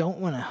 and I don't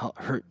want to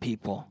hurt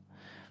people.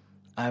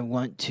 I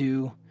want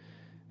to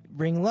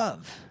bring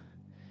love,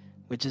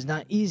 which is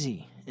not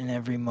easy in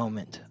every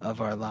moment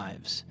of our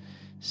lives.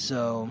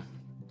 So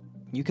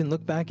you can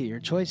look back at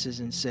your choices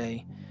and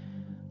say,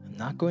 I'm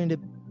not going to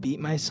beat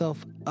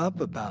myself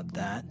up about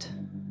that.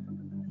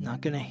 I'm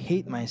not going to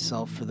hate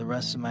myself for the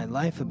rest of my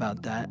life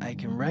about that. I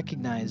can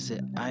recognize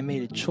that I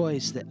made a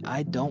choice that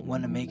I don't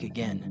want to make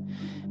again,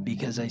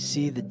 because I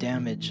see the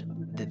damage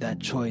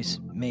that choice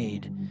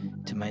made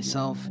to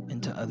myself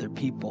and to other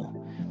people.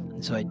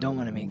 And so I don't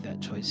want to make that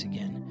choice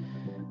again.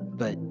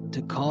 But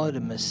to call it a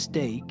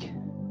mistake,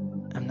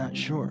 I'm not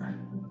sure,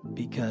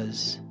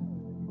 because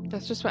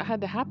that's just what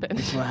had to happen.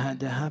 It's what had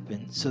to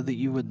happen, so that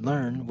you would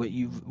learn what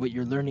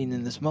you're learning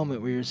in this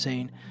moment, where you're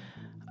saying,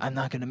 I'm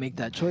not going to make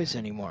that choice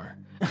anymore.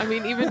 I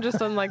mean, even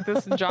just on like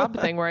this job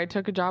thing where I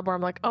took a job where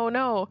I'm like, oh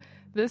no,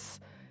 this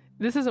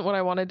isn't what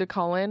I wanted to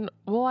call in.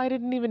 Well, I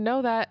didn't even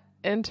know that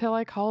until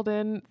I called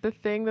in the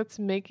thing that's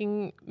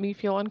making me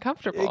feel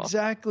uncomfortable.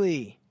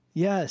 Exactly.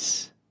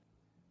 Yes.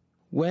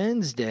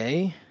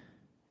 Wednesday,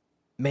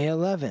 May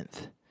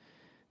 11th.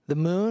 The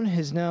moon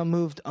has now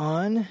moved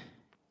on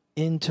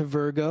into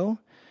Virgo.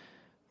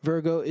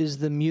 Virgo is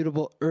the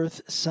mutable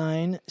earth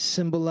sign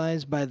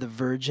symbolized by the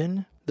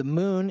Virgin. The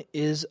moon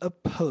is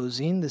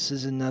opposing. This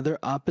is another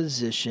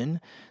opposition.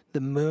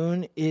 The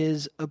moon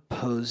is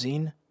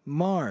opposing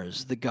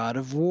Mars, the god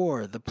of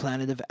war, the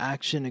planet of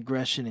action,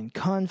 aggression, and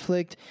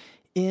conflict.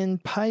 In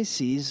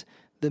Pisces,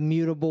 the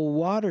mutable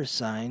water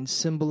sign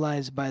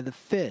symbolized by the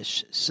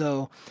fish.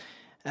 So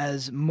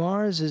as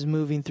Mars is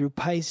moving through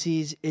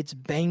Pisces, it's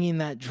banging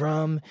that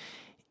drum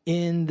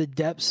in the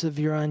depths of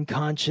your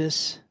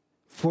unconscious,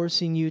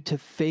 forcing you to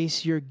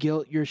face your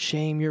guilt, your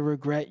shame, your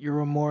regret, your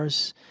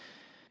remorse,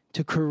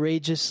 to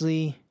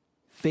courageously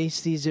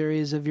face these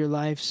areas of your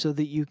life so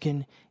that you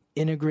can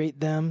integrate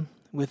them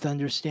with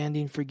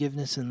understanding,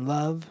 forgiveness, and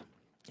love.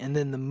 And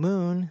then the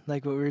moon,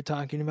 like what we were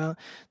talking about,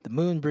 the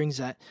moon brings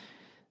that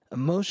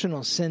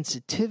emotional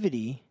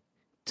sensitivity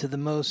to the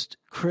most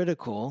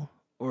critical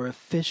or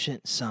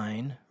efficient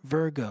sign,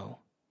 Virgo.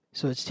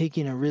 So it's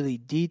taking a really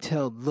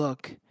detailed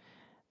look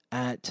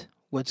at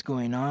what's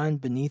going on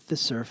beneath the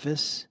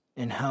surface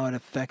and how it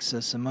affects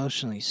us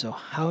emotionally. So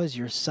how is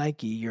your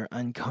psyche, your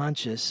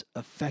unconscious,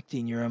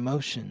 affecting your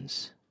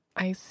emotions?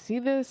 I see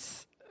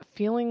this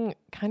feeling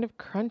kind of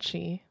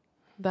crunchy.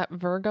 That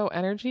Virgo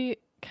energy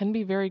can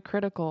be very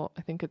critical.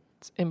 I think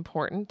it's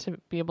important to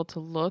be able to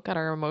look at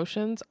our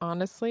emotions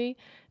honestly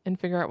and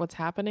figure out what's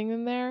happening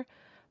in there.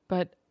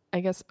 But I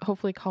guess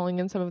hopefully calling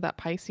in some of that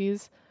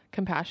Pisces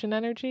compassion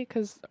energy,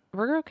 because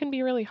Virgo can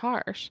be really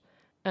harsh.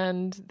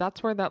 And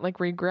that's where that like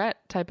regret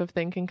type of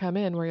thing can come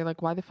in, where you're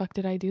like, why the fuck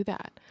did I do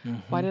that?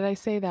 Why did I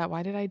say that?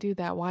 Why did I do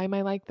that? Why am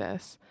I like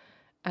this?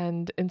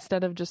 And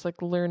instead of just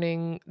like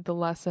learning the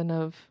lesson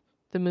of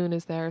the moon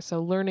is there.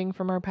 So learning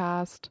from our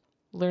past,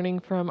 learning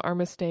from our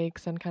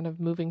mistakes, and kind of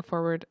moving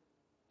forward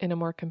in a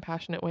more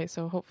compassionate way.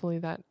 So hopefully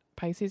that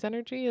Pisces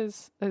energy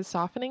is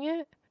softening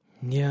it.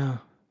 Yeah.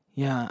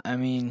 I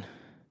mean,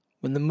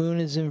 when the moon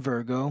is in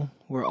Virgo,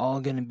 we're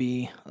all going to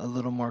be a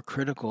little more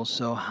critical.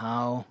 So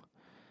how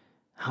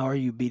are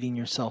you beating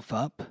yourself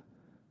up?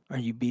 Are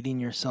you beating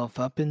yourself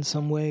up in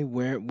some way?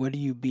 What are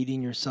you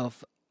beating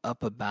yourself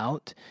up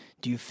about?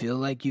 Do you feel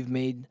like you've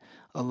made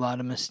a lot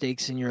of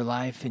mistakes in your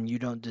life and you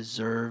don't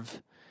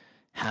deserve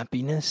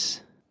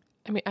happiness?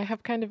 I mean, I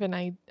have kind of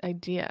an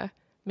idea.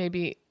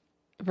 Maybe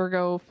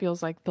Virgo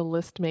feels like the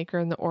list maker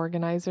and the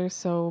organizer.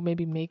 So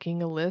maybe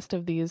making a list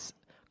of these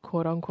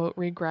quote unquote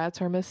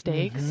regrets or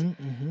mistakes,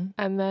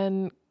 and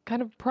then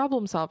kind of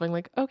problem solving.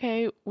 Like,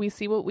 okay, we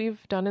see what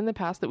we've done in the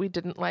past that we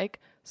didn't like.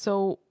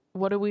 So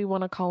what do we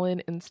want to call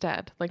in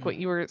instead? Like what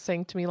you were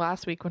saying to me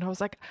last week when I was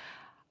like,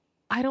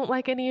 I don't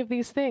like any of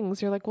these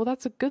things. You're like, well,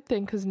 that's a good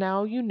thing, because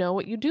now you know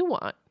what you do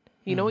want.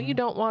 You know what you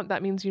don't want.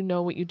 That means you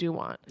know what you do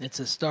want. It's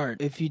a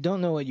start. If you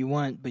don't know what you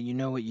want, but you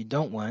know what you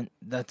don't want,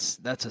 that's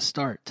a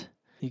start.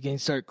 You can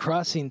start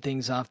crossing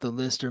things off the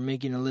list or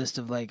making a list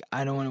of like,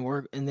 I don't want to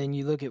work. And then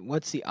you look at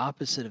what's the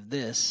opposite of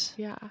this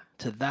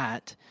to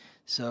that.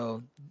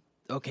 So,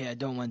 okay, I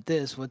don't want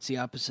this. What's the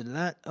opposite of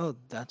that? Oh,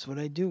 that's what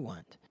I do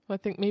want. Well, I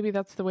think maybe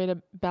that's the way to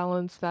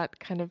balance that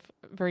kind of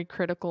very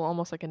critical,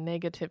 almost like a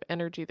negative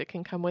energy that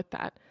can come with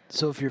that.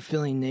 So if you're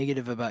feeling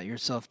negative about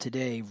yourself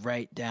today,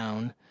 write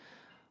down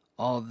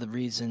all the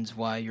reasons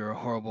why you're a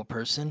horrible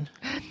person.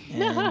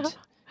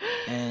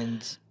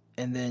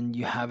 And then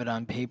you have it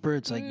on paper.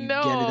 It's like you get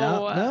it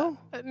out.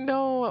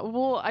 No.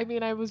 Well, I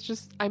mean,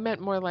 I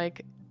meant more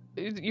like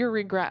your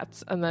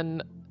regrets, and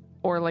then,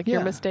 or like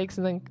your mistakes,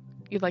 and then,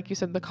 like you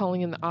said, the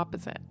calling in the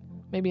opposite.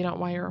 Maybe not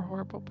why you're a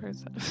horrible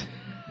person.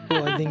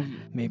 Well, I think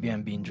maybe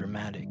I'm being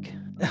dramatic.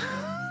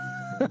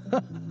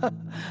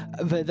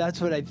 But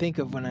that's what I think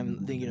of when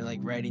I'm thinking of like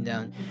writing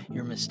down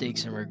your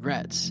mistakes and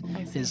regrets.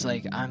 Is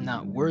like, I'm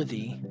not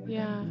worthy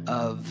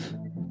of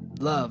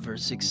love or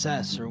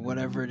success or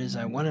whatever it is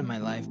I want in my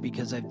life,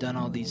 because I've done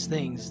all these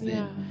things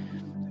that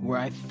where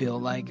I feel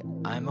like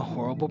I'm a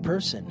horrible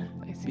person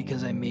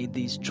because I made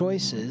these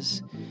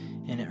choices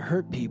and it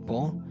hurt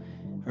people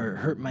or it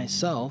hurt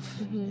myself,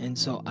 and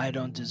so I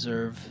don't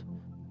deserve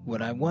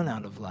what I want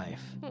out of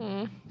life.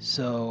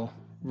 So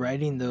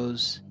writing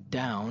those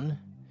down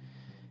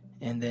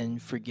and then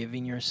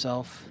forgiving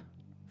yourself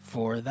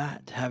for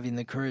that, having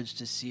the courage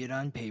to see it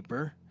on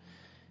paper,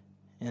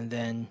 and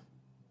then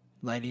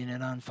lighting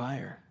it on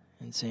fire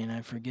and saying,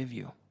 I forgive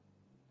you.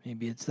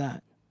 Maybe it's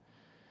that.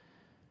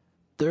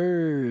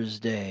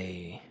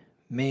 Thursday,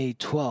 May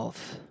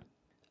 12th.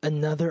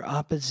 Another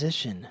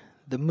opposition.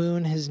 The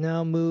moon has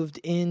now moved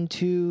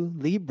into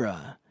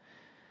Libra,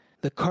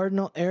 the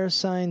cardinal air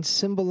sign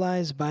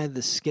symbolized by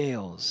the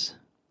scales.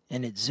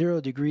 And at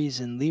 0 degrees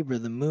in Libra,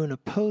 the moon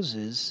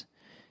opposes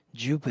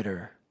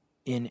Jupiter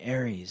in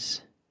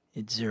Aries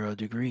at 0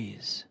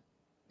 degrees.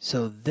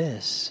 So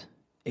this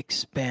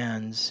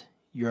expands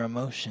your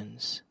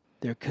emotions.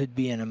 There could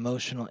be an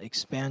emotional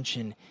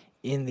expansion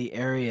in the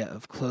area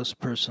of close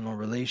personal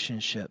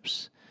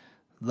relationships,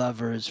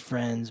 lovers,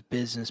 friends,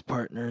 business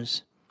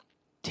partners,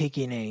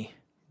 taking a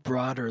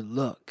broader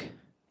look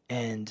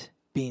and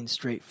being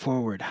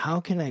straightforward. How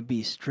can I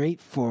be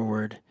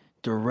straightforward,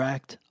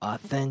 direct,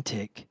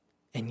 authentic,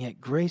 and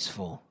yet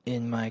graceful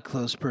in my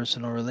close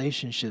personal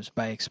relationships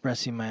by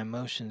expressing my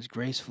emotions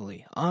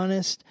gracefully?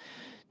 Honest,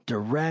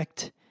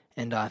 direct,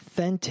 and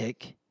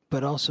authentic,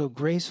 but also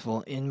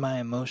graceful in my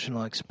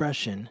emotional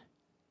expression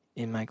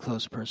in my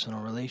close personal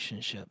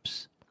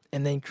relationships.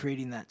 And then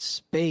creating that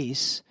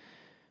space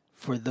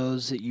for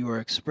those that you are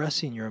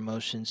expressing your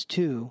emotions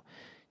to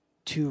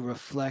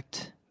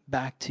reflect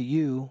back to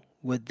you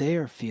what they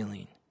are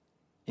feeling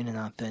in an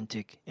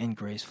authentic and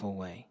graceful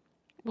way.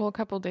 Well, a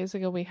couple of days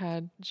ago, we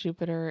had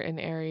Jupiter in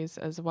Aries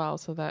as well.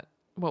 So that,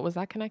 what was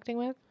that connecting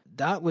with?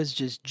 That was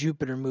just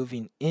Jupiter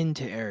moving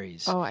into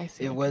Aries. Oh, I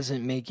see. It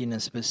wasn't making a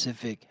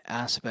specific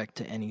aspect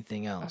to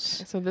anything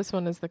else. Okay, so this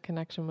one is the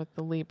connection with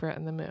the Libra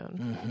and the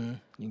moon.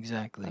 Mm-hmm.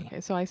 Exactly.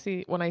 Okay, so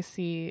when I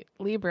see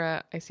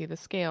Libra, I see the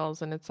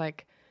scales, and it's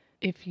like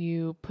if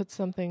you put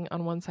something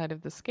on one side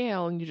of the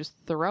scale and you just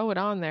throw it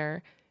on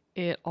there,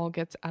 it all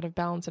gets out of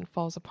balance and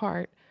falls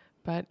apart.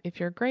 But if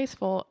you're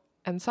graceful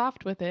and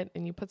soft with it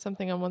and you put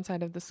something on one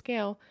side of the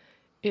scale,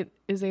 it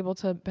is able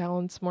to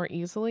balance more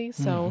easily.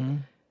 So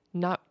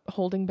not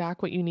holding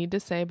back what you need to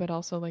say, but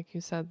also, like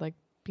you said, like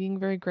being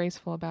very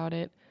graceful about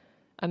it.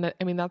 And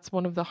I mean, that's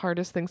one of the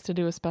hardest things to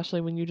do,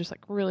 especially when you just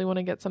like really want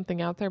to get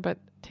something out there, but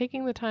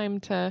taking the time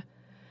to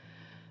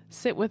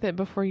sit with it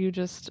before you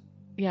just,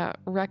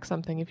 wreck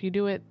something. If you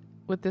do it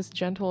with this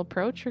gentle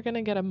approach, you're going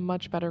to get a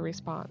much better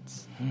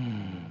response.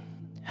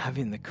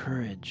 Having the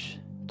courage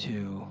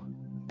to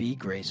be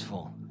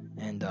graceful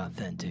and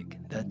authentic,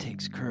 that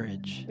takes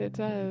courage. It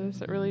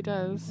does. It really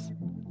does.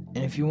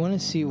 And if you want to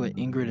see what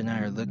Ingrid and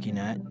I are looking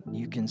at,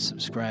 you can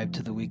subscribe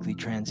to the Weekly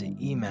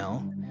Transit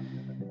email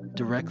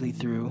directly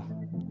through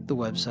the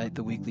website,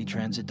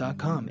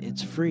 theweeklytransit.com.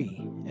 It's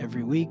free.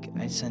 Every week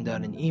I send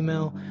out an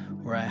email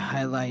where I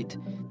highlight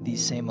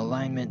these same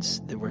alignments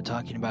that we're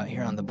talking about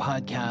here on the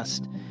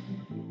podcast.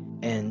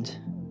 And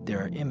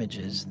there are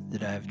images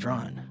that I've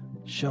drawn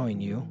showing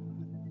you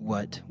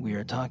what we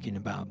are talking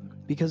about.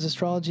 Because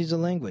astrology is a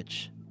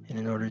language. And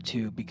in order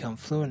to become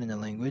fluent in the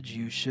language,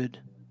 you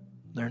should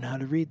learn how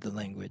to read the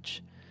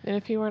language. And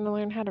if you want to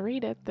learn how to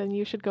read it, then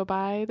you should go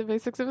buy The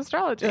Basics of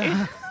Astrology.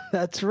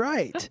 That's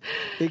right.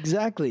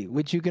 Exactly.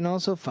 Which you can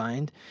also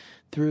find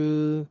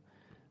through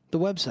the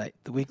website,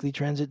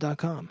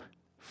 theweeklytransit.com.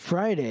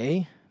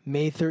 Friday,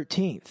 May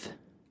 13th.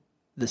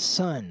 The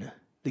sun,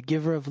 the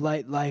giver of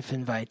light, life,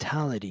 and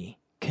vitality,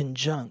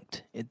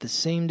 conjunct at the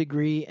same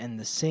degree and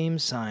the same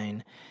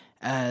sign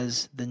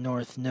as the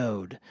North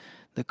Node,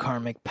 the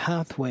karmic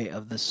pathway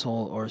of the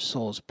soul or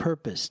soul's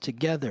purpose,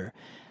 together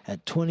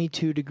at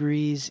 22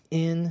 degrees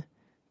in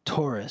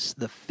Taurus,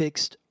 the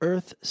fixed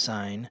earth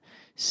sign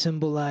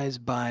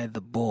symbolized by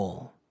the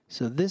bull.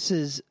 So this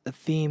is a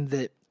theme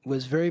that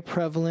was very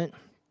prevalent.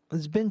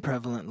 It's been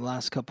prevalent the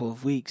last couple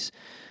of weeks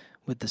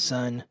with the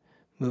sun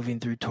moving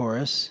through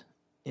Taurus.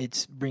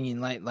 It's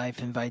bringing light,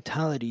 life, and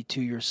vitality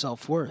to your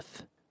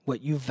self-worth,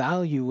 what you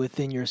value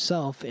within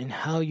yourself, and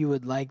how you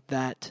would like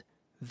that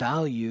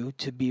value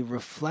to be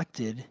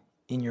reflected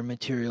in your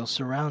material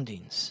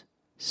surroundings.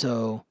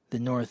 So the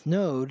North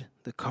Node,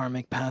 the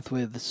karmic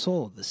pathway of the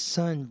soul, the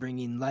sun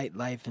bringing light,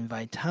 life, and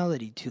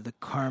vitality to the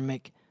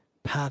karmic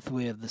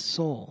pathway of the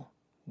soul.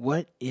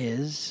 What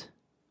is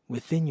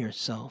within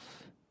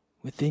yourself,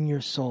 within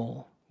your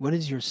soul? What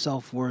is your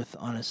self-worth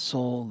on a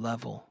soul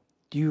level?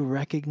 Do you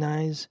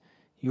recognize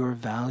your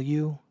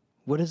value?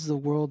 What does the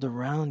world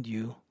around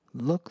you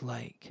look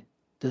like?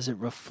 Does it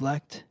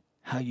reflect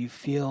how you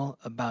feel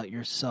about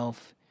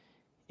yourself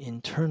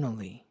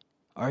internally?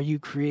 Are you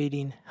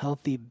creating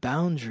healthy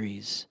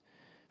boundaries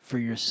for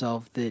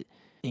yourself that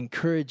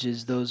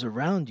encourages those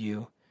around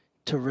you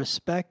to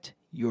respect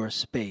your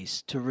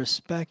space, to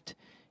respect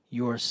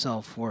your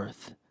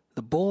self-worth?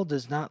 The bull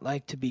does not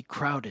like to be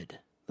crowded.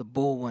 The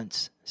bull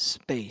wants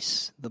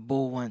space. The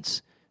bull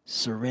wants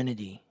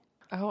serenity.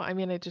 Oh, I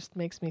mean, it just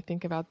makes me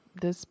think about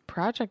this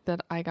project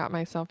that I got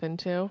myself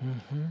into.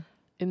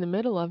 In the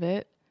middle of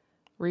it,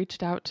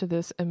 reached out to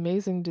this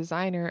amazing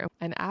designer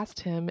and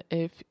asked him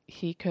if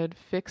he could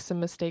fix some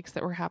mistakes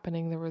that were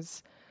happening. There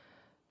was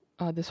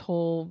this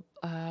whole,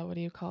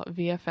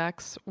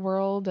 VFX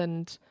world,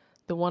 and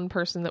the one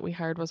person that we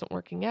hired wasn't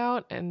working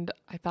out. And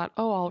I thought,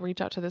 I'll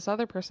reach out to this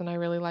other person I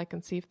really like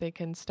and see if they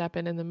can step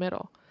in the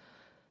middle.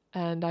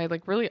 And I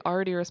really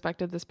already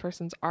respected this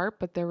person's art,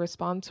 but their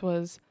response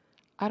was,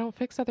 I don't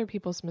fix other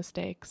people's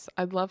mistakes.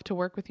 I'd love to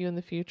work with you in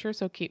the future,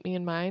 so keep me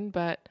in mind,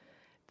 but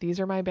these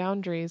are my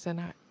boundaries. And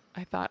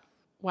I thought,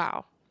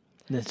 wow.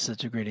 That's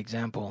such a great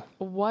example.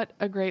 What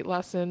a great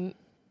lesson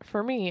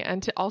for me,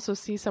 and to also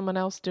see someone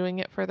else doing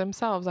it for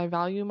themselves. I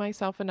value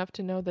myself enough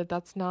to know that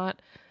that's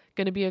not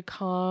going to be a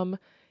calm,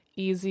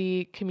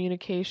 easy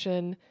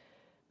communication.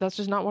 That's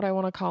just not what I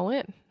want to call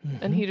in.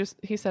 And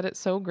he said it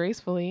so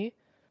gracefully.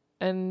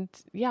 And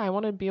I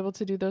want to be able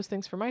to do those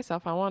things for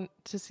myself. I want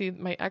to see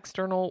my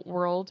external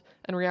world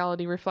and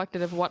reality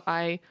reflected of what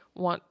I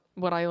want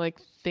what I like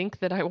think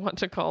that I want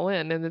to call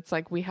in. And it's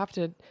like, we have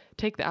to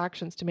take the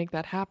actions to make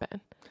that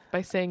happen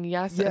by saying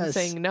yes and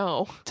saying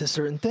no to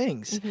certain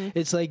things. Mm-hmm.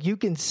 It's like you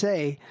can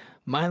say,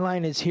 my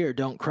line is here,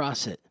 don't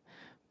cross it.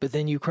 But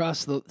then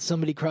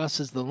somebody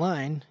crosses the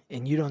line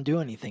and you don't do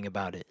anything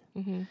about it.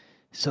 Mm-hmm.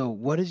 So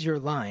what is your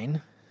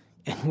line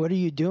and what are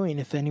you doing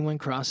if anyone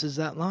crosses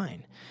that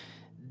line?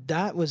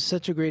 That was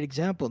such a great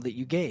example that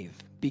you gave,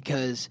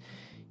 because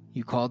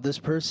you called this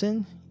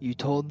person, you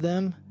told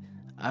them,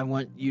 I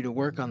want you to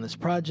work on this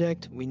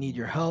project, we need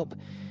your help.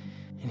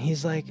 And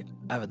he's like,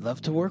 I would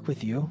love to work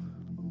with you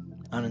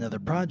on another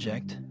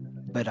project,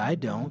 but I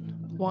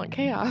don't want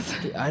chaos.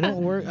 I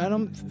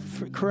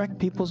don't correct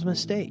people's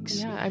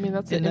mistakes. Yeah, I mean,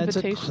 that's an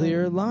invitation. That's a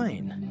clear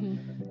line.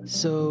 Mm-hmm.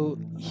 So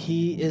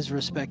he is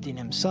respecting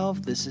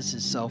himself. This is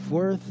his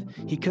self-worth.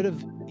 He could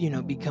have,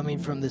 be coming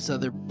from this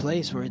other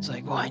place where it's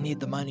like, well, I need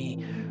the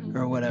money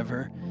or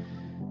whatever.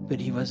 But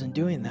he wasn't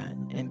doing that.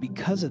 And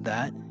because of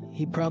that,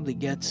 he probably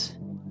gets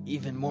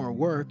even more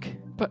work.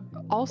 But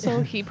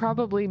also, he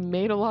probably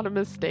made a lot of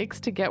mistakes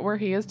to get where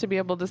he is, to be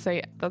able to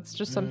say, that's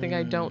just something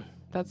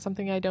that's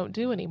something I don't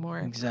do anymore.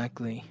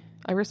 Exactly.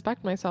 I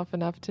respect myself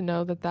enough to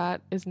know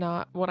that is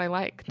not what I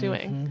like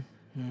doing.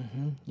 Mm-hmm.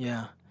 Mm-hmm.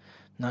 Yeah.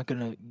 Not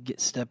going to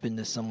step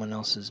into someone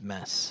else's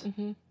mess.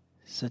 Mm-hmm.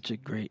 Such a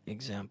great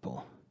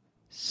example.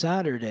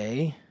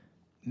 Saturday,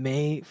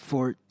 May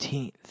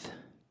 14th.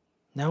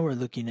 Now we're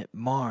looking at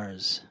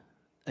Mars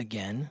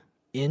again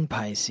in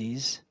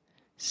Pisces,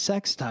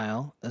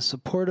 sextile, a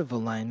supportive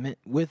alignment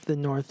with the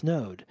North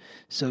Node.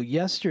 So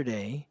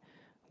yesterday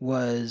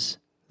was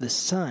the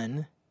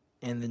Sun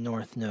and the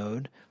North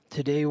Node.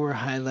 Today we're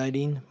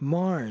highlighting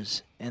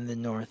Mars and the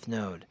North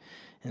Node.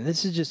 And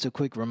this is just a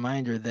quick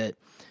reminder that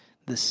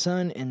the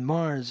Sun and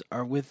Mars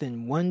are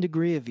within 1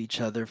 degree of each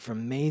other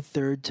from May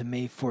 3rd to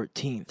May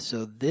 14th.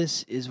 So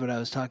this is what I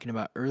was talking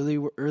about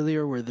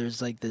earlier, where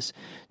there's like this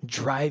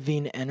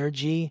driving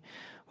energy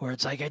where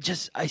it's like,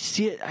 I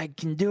see it, I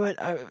can do it,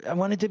 I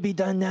want it to be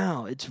done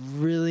now. It's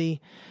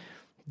really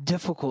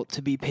difficult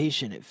to be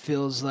patient. It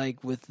feels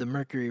like with the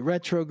Mercury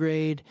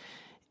retrograde,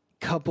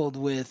 coupled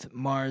with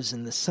Mars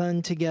and the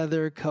Sun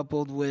together,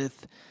 coupled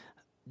with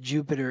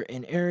Jupiter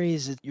in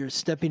Aries, you're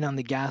stepping on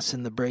the gas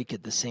and the brake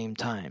at the same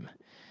time.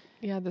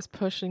 Yeah, this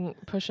push and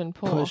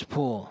pull.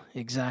 Push-pull,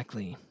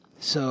 exactly.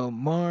 So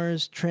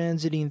Mars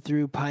transiting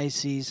through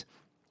Pisces,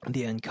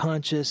 the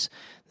unconscious,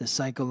 the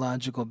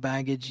psychological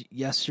baggage.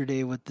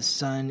 Yesterday with the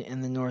Sun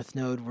and the North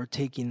Node, we're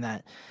taking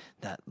that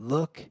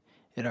look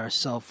at our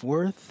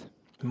self-worth.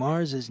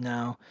 Mars is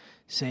now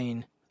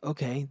saying,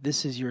 okay,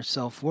 this is your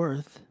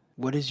self-worth.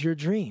 What is your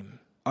dream?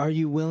 Are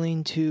you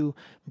willing to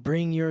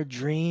bring your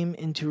dream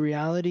into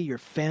reality, your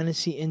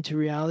fantasy into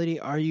reality?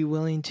 Are you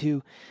willing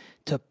to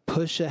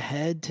push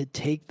ahead, to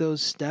take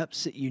those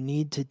steps that you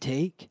need to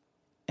take?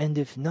 And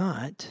if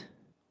not,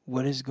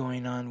 what is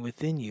going on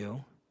within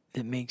you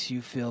that makes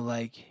you feel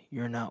like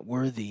you're not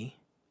worthy,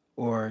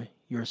 or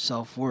your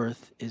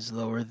self-worth is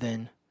lower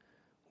than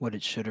what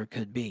it should or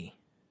could be?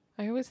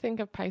 I always think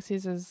of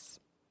Pisces as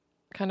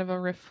kind of a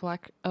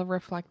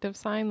reflective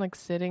sign, like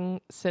sitting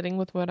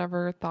with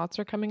whatever thoughts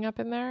are coming up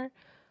in there.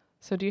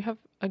 So do you have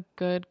a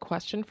good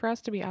question for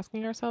us to be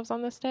asking ourselves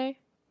on this day?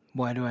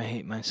 Why do I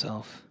hate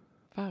myself?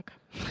 Fuck.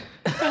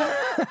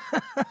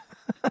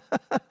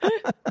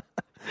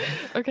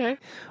 Okay.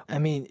 I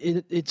mean,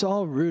 it's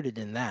all rooted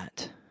in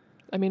that.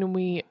 I mean,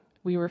 we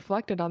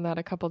reflected on that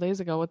a couple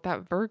days ago with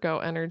that Virgo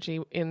energy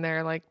in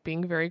there, like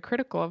being very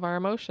critical of our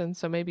emotions.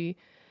 So maybe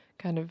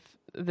kind of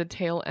the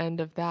tail end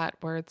of that,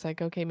 where it's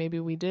like, okay, maybe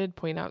we did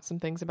point out some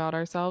things about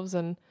ourselves,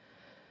 and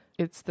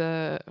it's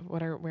where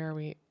are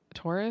we?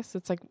 Taurus.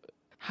 It's like,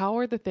 how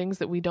are the things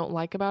that we don't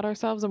like about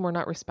ourselves and we're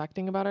not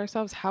respecting about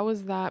ourselves, how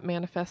is that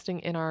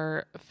manifesting in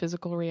our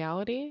physical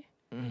reality?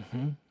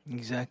 Mm-hmm.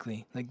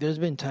 Exactly. Like, there's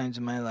been times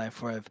in my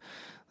life where I've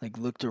like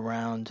looked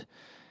around,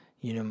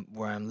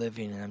 where I'm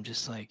living, and I'm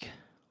just like,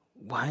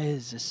 why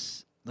does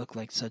this look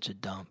like such a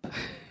dump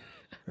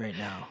right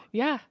now?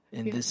 Yeah.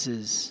 And this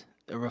is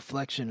a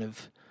reflection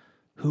of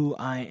who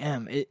I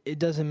am. It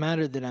doesn't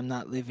matter that I'm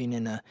not living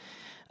in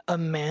a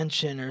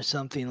mansion or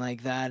something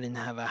like that and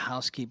have a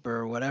housekeeper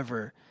or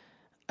whatever.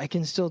 I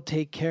can still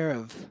take care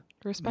of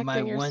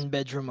my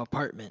one-bedroom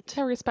apartment.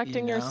 Yeah,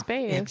 respecting your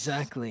space.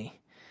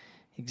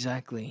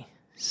 Exactly.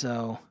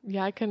 So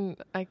yeah, I can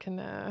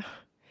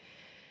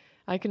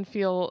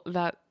feel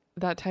that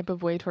type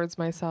of way towards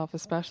myself,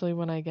 especially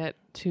when I get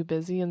too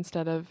busy,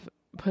 instead of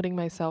putting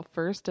myself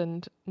first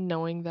and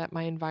knowing that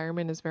my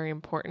environment is very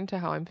important to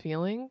how I'm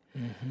feeling.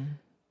 Mm-hmm.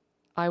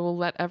 I will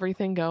let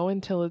everything go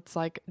until it's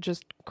like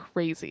just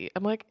crazy.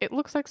 I'm like, it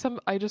looks like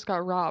I just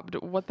got robbed.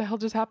 What the hell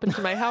just happened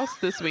to my house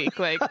this week?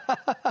 Like,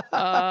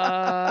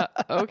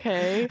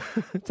 okay.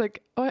 It's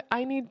like, oh,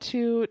 I need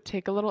to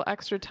take a little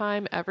extra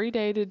time every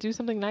day to do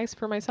something nice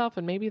for myself.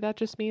 And maybe that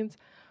just means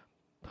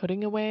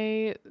putting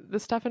away the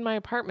stuff in my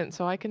apartment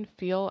so I can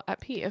feel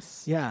at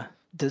peace. Yeah.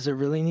 does there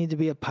really need to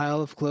be a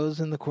pile of clothes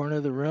in the corner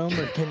of the room,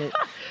 or can it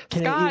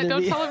Scott, either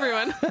don't be, tell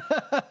everyone.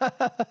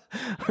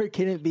 or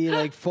can it be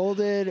like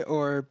folded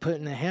or put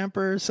in a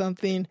hamper or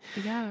something?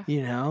 Yeah.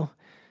 You know,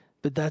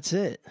 but that's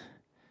it.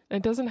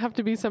 It doesn't have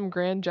to be some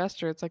grand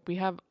gesture. It's like we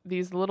have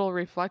these little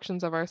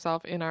reflections of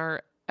ourselves in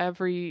our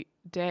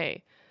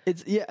everyday.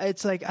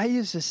 It's like I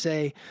used to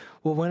say,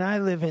 well, when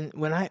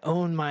I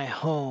own my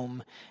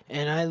home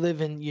and I live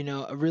in,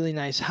 a really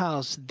nice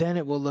house, then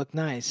it will look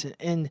nice.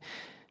 And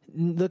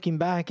looking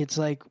back, it's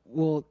like,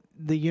 well,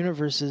 the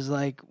universe is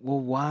like, well,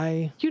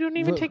 why? You don't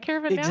even take care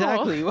of it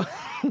exactly. now.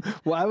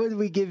 Why would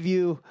we give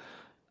you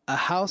a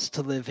house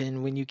to live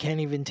in when you can't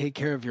even take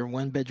care of your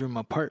 1-bedroom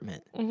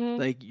apartment? Mm-hmm.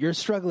 Like, you're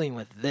struggling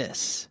with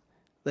this.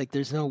 Like,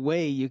 there's no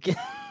way you can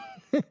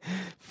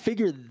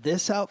figure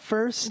this out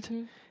first,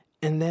 Mm-hmm.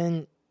 and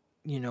then,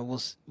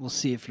 we'll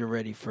see if you're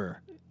ready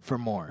for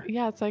more.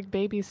 Yeah, it's like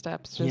baby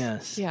steps. Just,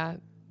 Yes. Yeah.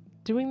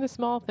 Doing the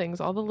small things,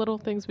 all the little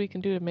things we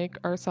can do to make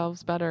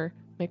ourselves better,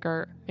 make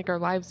our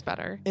lives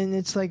better. And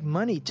it's like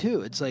money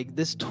too. It's like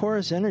this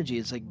Taurus energy.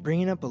 It's like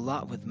bringing up a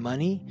lot with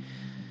money.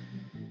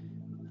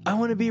 I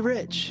want to be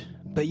rich,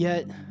 but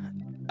yet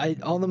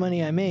all the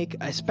money I make,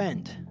 I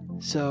spend.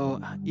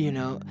 So,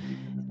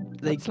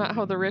 like, That's not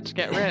how the rich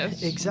get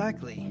rich.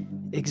 Exactly.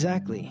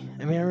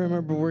 I mean, I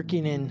remember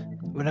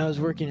when I was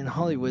working in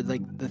Hollywood,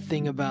 like the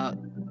thing about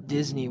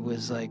Disney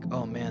was like,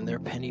 oh man, they're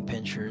penny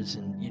pinchers,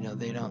 and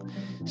they don't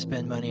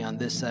spend money on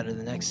this, that, or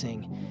the next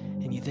thing.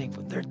 And you think,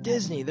 well, they're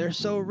Disney, they're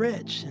so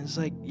rich. And it's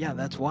like, yeah,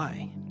 that's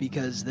why.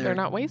 Because they're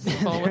not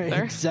wasteful with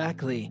their...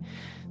 Exactly.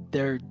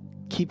 They're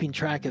keeping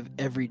track of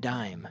every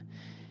dime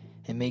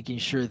and making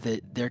sure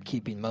that they're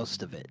keeping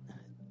most of it.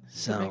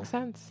 So that makes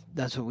sense.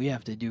 That's what we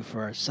have to do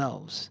for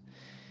ourselves.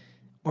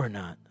 Or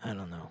not. I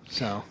don't know.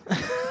 So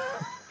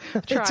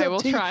we'll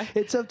try.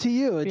 It's up to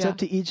you. It's Yeah. up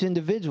to each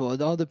individual.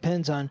 It all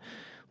depends on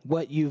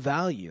what you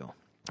value.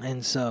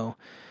 And so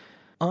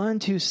on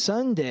to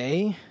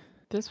Sunday.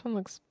 This one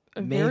looks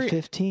May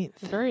 15th.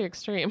 Very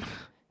extreme.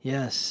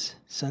 Yes.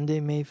 Sunday,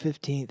 May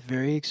 15th.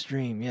 Very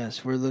extreme.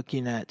 Yes. We're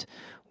looking at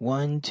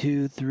 1,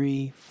 2,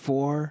 3,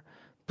 4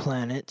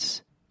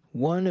 planets,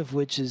 one of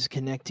which is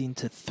connecting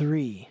to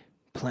 3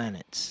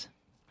 planets.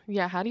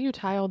 Yeah, how do you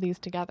tie all these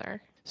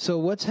together? So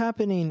what's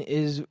happening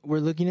is we're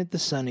looking at the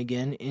sun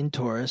again in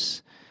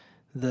Taurus,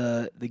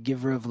 the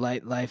giver of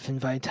light, life, and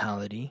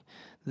vitality.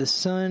 The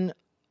sun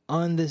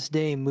on this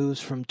day moves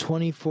from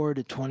 24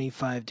 to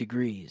 25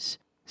 degrees.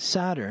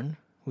 Saturn,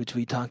 which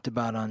we talked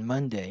about on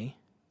Monday,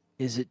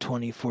 is at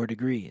 24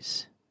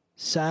 degrees.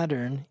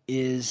 Saturn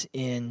is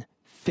in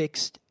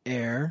fixed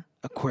air,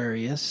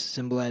 Aquarius,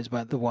 symbolized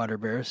by the water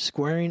bear,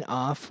 squaring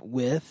off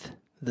with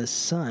the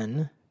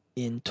sun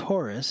in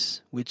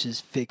Taurus, which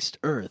is fixed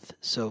earth.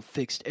 So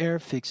fixed air,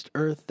 fixed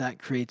earth, that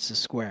creates a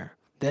square.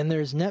 Then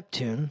there's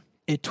Neptune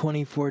at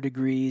 24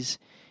 degrees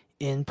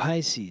in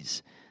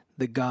Pisces,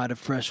 the god of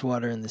fresh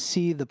water and the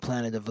sea, the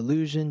planet of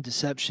illusion,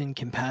 deception,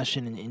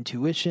 compassion, and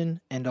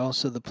intuition, and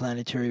also the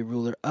planetary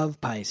ruler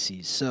of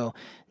Pisces. So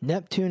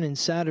Neptune and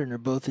Saturn are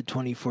both at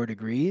 24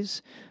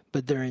 degrees,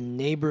 but they're in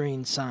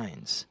neighboring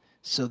signs.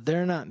 So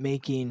they're not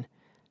making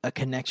a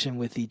connection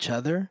with each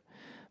other,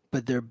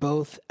 but they're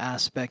both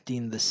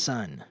aspecting the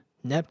sun.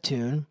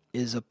 Neptune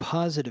is a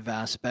positive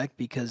aspect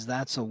because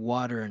that's a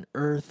water and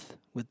earth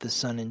with the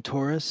sun in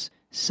Taurus.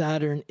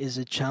 Saturn is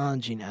a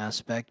challenging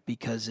aspect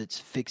because it's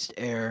fixed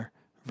air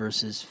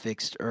versus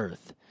fixed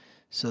earth.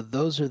 So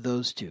those are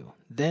those two.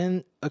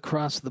 Then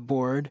across the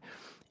board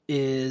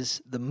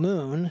is the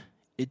moon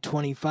at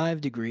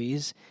 25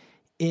 degrees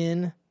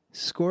in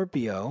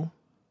Scorpio,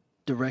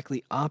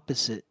 directly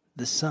opposite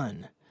the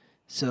sun.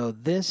 So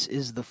this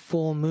is the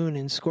full moon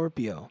in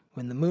Scorpio.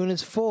 When the moon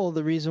is full,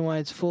 the reason why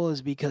it's full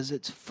is because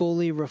it's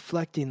fully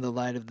reflecting the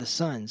light of the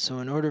sun. So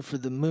in order for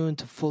the moon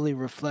to fully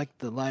reflect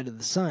the light of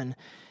the sun,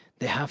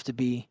 they have to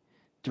be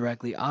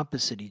directly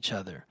opposite each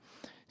other.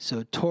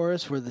 So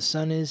Taurus, where the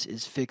sun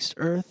is fixed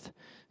earth.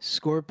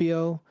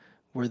 Scorpio,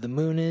 where the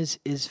moon is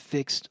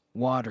fixed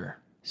water.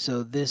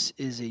 So this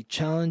is a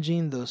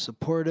challenging, though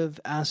supportive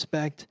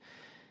aspect.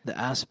 The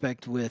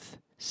aspect with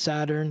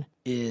Saturn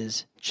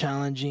is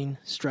challenging,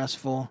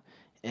 stressful,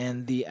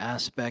 and the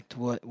aspect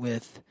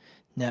with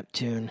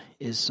Neptune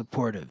is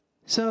supportive.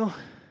 So,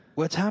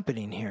 what's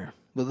happening here?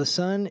 Well, the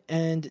Sun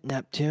and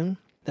Neptune,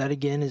 that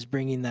again is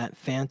bringing that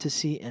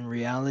fantasy and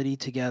reality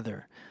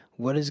together.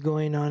 What is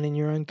going on in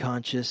your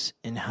unconscious,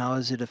 and how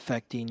is it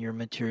affecting your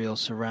material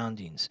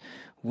surroundings?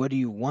 What do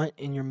you want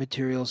in your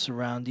material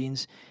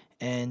surroundings,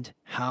 and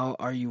how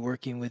are you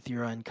working with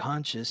your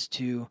unconscious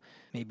to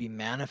maybe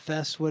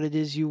manifest what it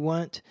is you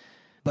want?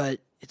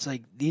 But it's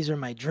like, these are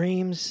my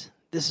dreams.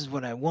 This is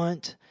what I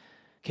want.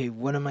 Okay,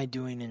 what am I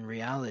doing in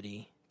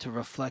reality to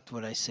reflect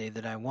what I say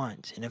that I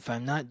want? And if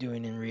I'm not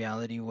doing in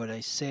reality what I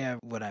say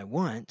what I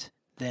want,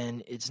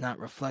 then it's not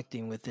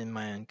reflecting within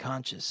my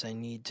unconscious. I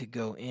need to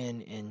go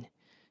in and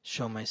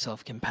show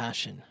myself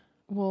compassion.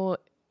 Well,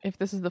 if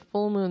this is the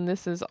full moon,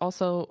 this is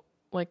also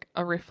like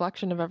a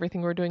reflection of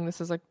everything we're doing.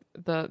 This is like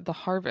the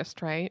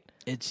harvest, right?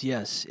 It's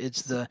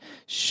the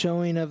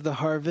showing of the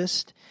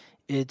harvest.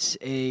 It's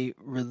a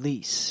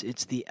release.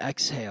 It's the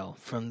exhale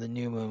from the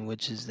new moon,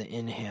 which is the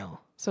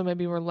inhale. So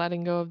maybe we're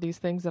letting go of these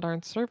things that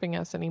aren't serving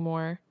us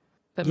anymore,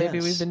 that maybe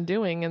we've been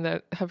doing and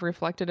that have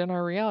reflected in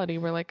our reality.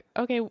 We're like,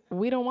 okay,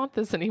 we don't want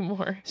this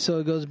anymore. So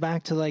it goes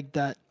back to like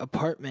that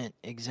apartment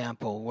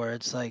example where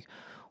it's like,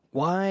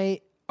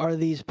 why are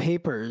these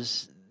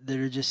papers that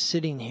are just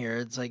sitting here?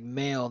 It's like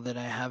mail that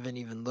I haven't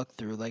even looked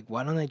through. Like,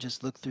 why don't I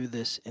just look through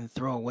this and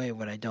throw away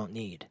what I don't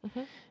need?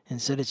 Mm-hmm.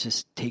 Instead, it's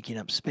just taking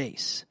up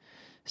space.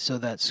 So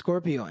that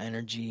Scorpio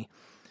energy,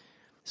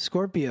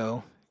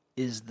 Scorpio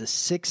is the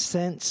sixth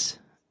sense.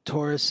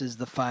 Taurus is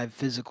the five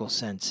physical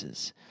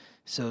senses.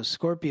 So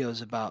Scorpio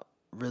is about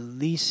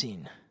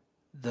releasing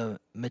the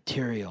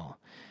material.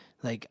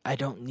 Like, I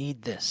don't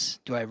need this.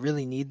 Do I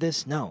really need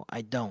this? No,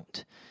 I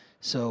don't.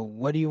 So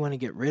what do you want to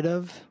get rid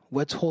of?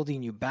 What's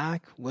holding you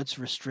back? What's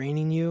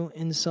restraining you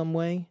in some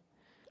way?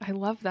 I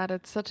love that.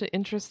 It's such an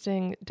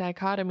interesting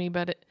dichotomy,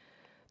 but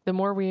the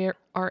more we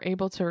are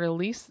able to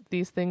release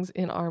these things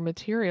in our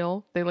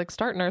material, they like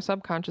start in our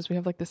subconscious. We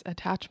have like this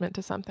attachment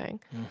to something.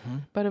 Mm-hmm.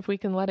 But if we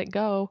can let it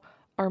go,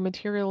 our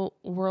material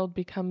world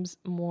becomes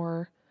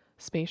more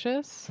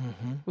spacious.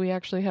 Mm-hmm. We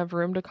actually have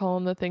room to call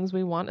in the things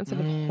we want instead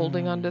of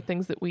holding on to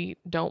things that we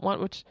don't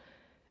want, which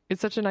is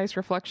such a nice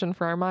reflection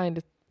for our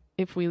mind.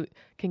 If we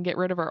can get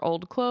rid of our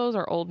old clothes,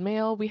 our old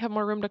mail, we have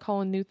more room to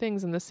call in new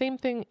things. And the same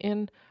thing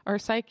in our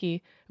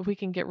psyche. If we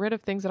can get rid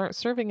of things that aren't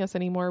serving us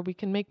anymore, we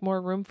can make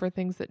more room for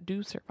things that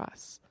do serve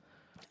us.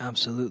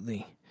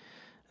 Absolutely.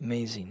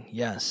 Amazing.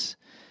 Yes.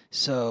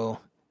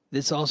 So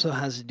this also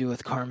has to do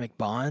with karmic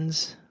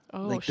bonds.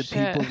 Oh, like the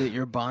shit. people that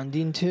you're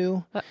bonding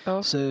to.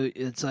 Uh-oh. So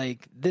it's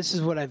like, this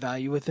is what I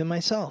value within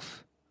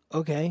myself.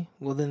 Okay.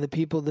 Well, then the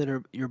people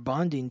that you're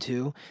bonding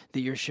to,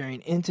 that you're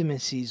sharing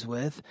intimacies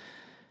with,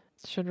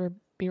 should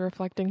be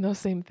reflecting those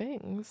same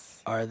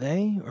things. Are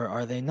they or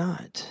are they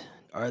not?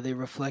 Are they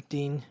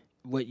reflecting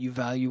what you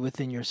value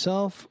within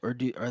yourself, or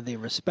are they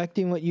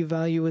respecting what you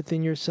value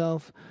within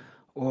yourself,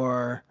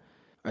 or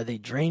are they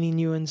draining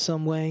you in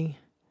some way?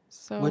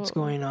 So what's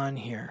going on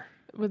here?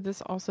 Would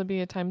this also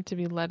be a time to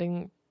be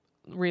letting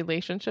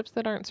relationships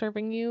that aren't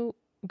serving you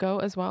go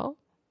as well?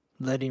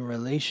 Letting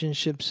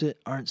relationships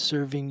that aren't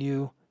serving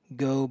you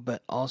go,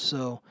 but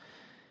also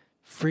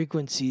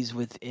frequencies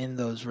within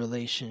those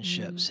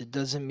relationships. It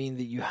doesn't mean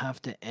that you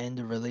have to end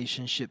a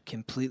relationship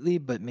completely,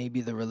 but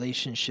maybe the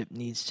relationship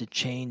needs to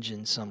change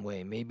in some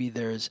way. Maybe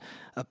there's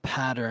a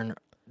pattern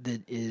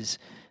that is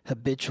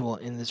habitual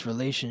in this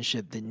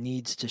relationship that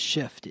needs to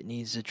shift. It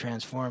needs to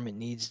transform. It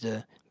needs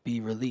to be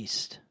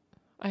released.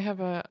 I have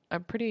a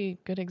pretty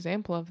good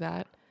example of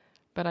that,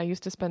 but I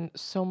used to spend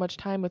so much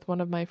time with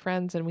one of my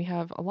friends and we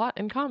have a lot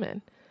in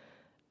common.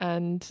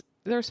 And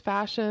there's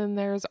fashion,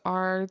 there's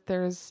art,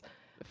 there's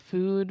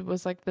food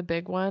was like the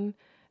big one.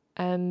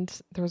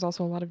 And there was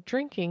also a lot of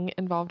drinking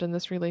involved in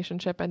this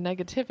relationship and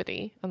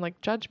negativity and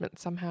like judgment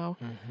somehow.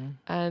 Mm-hmm.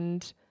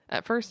 And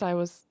at first I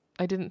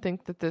didn't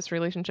think that this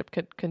relationship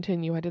could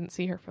continue. I didn't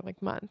see her for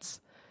like months.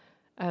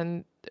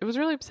 And it was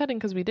really upsetting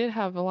because we did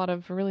have a lot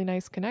of really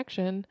nice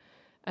connection.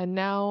 And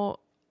now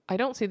I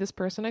don't see this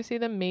person. I see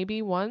them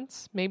maybe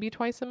once, maybe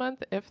twice a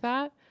month, if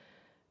that.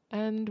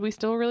 And we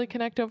still really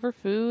connect over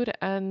food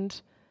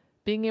and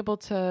being able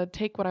to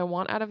take what I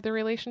want out of the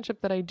relationship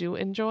that I do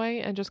enjoy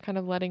and just kind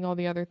of letting all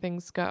the other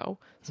things go.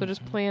 So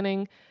just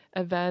planning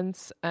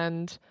events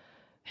and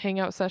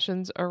hangout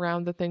sessions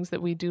around the things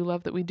that we do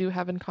love, that we do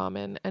have in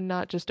common, and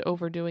not just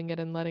overdoing it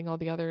and letting all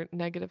the other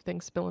negative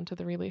things spill into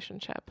the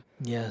relationship.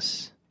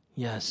 Yes.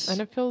 Yes.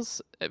 And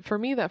for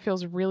me, that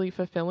feels really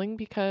fulfilling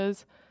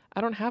because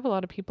I don't have a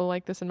lot of people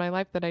like this in my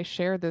life that I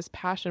share this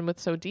passion with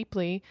so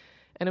deeply.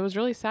 And it was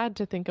really sad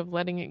to think of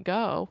letting it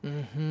go.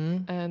 Mm-hmm.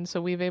 And so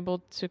we've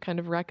able to kind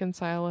of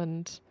reconcile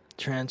and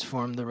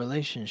transform the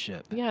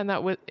relationship. Yeah, and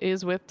that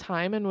is with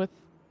time and with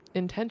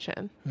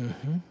intention.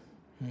 Mm-hmm.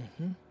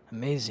 Mm-hmm.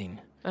 Amazing.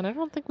 And I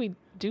don't think we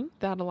do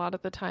that a lot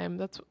of the time.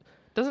 That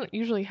doesn't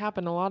usually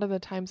happen. A lot of the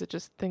times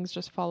things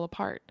just fall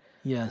apart.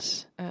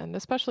 Yes. And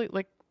especially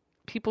like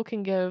people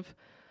can give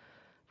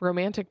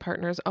romantic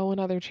partners,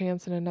 another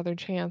chance and another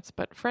chance.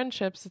 But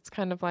friendships, it's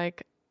kind of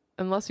like,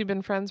 unless you've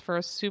been friends for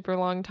a super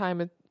long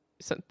time,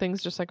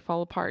 things just like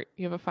fall apart.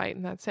 You have a fight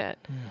and that's it.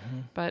 Mm-hmm.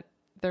 But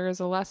there is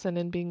a lesson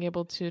in being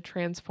able to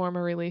transform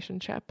a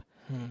relationship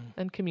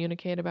and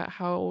communicate about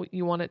how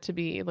you want it to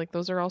be. Like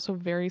those are also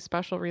very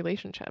special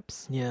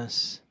relationships.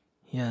 Yes.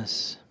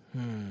 Yes.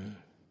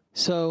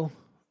 So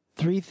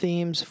 4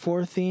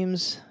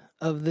 themes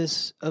of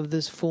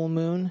this full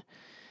moon.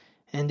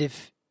 And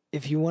if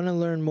you want to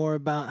learn more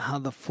about how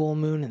the full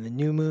moon and the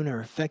new moon are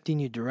affecting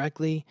you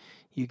directly,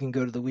 you can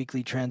go to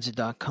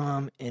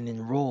theweeklytransit.com and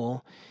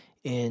enroll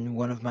in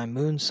one of my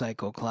moon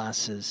cycle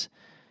classes.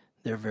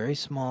 They're very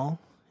small,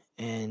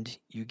 and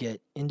you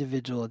get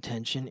individual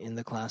attention in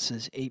the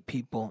classes, 8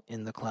 people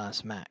in the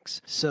class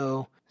max.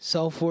 So,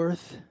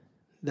 self-worth,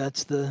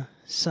 that's the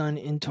sun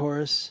in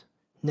Taurus.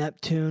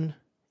 Neptune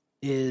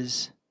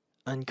is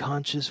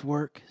unconscious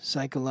work,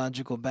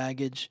 psychological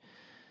baggage.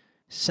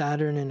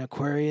 Saturn in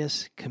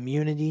Aquarius,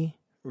 community,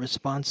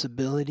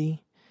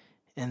 responsibility.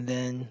 And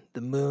then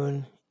the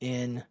moon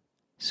in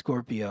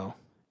Scorpio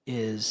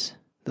is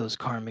those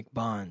karmic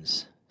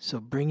bonds. So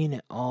bringing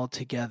it all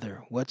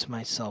together, what's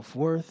my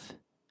self-worth?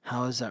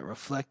 How is that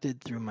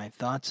reflected through my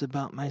thoughts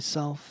about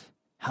myself?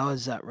 How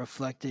is that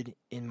reflected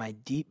in my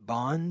deep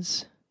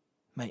bonds,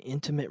 my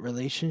intimate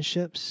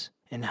relationships?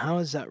 And how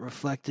is that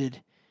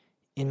reflected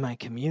in my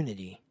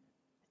community?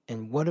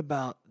 And what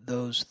about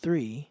those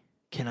three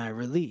can I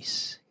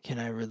release? Can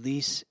I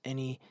release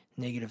any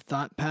negative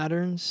thought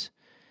patterns?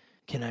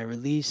 Can I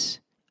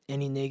release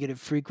any negative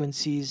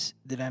frequencies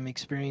that I'm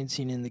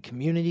experiencing in the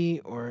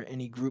community or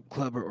any group,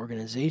 club, or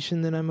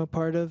organization that I'm a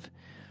part of?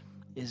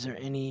 Is there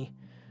any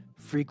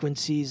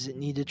frequencies that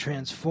need to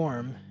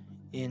transform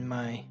in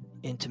my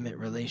intimate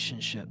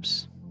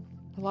relationships?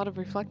 A lot of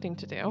reflecting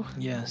to do.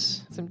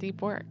 Yes. Some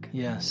deep work.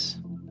 Yes.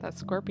 That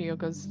Scorpio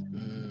goes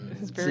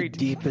is It's very the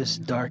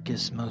deepest,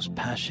 darkest, most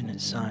passionate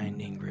sign,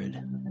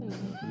 Ingrid.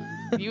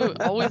 You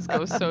always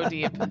go so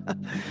deep.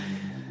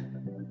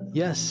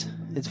 Yes,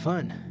 it's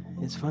fun.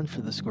 It's fun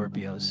for the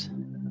Scorpios.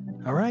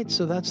 All right,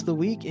 so that's the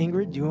week.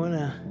 Ingrid, do you want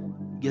to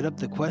get up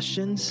the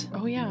questions?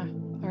 Oh, yeah.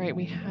 All right,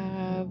 we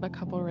have a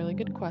couple really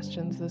good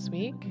questions this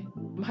week.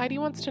 Heidi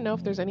wants to know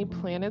if there's any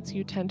planets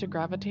you tend to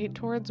gravitate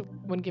towards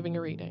when giving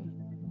a reading.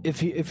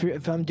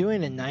 If I'm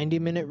doing a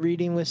 90-minute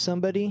reading with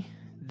somebody,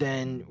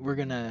 then we're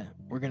gonna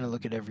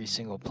look at every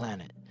single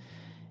planet.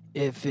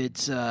 If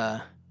it's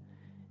an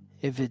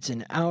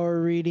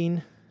hour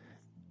reading,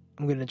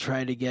 I'm gonna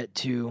try to get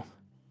to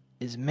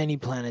as many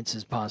planets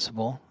as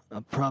possible.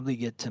 I'll probably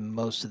get to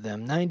most of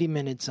them. 90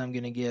 minutes, I'm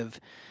gonna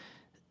give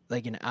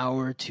like an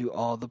hour to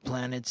all the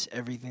planets,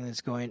 everything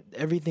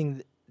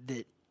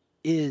that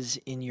is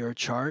in your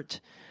chart.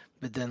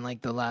 But then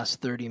like the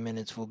last 30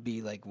 minutes will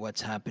be like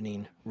what's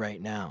happening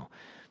right now.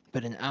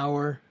 But an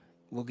hour,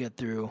 we'll get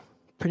through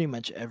pretty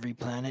much every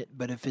planet.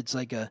 But if it's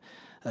like a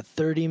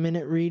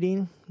 30-minute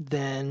reading,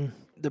 then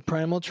the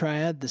primal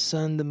triad, the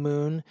sun, the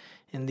moon,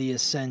 and the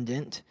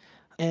ascendant,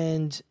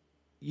 and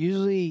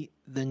usually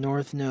the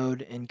north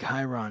node and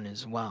Chiron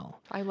as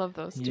well. I love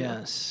those too.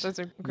 Yes. Those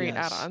are great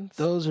add-ons.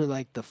 Those are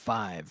like the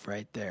 5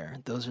 right there.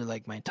 Those are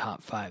like my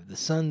top 5. The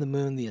sun, the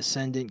moon, the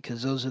ascendant,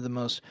 because those are the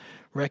most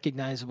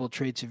recognizable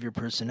traits of your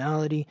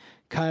personality.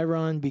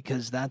 Chiron,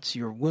 because that's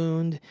your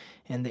wound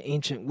and the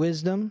ancient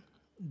wisdom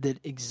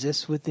that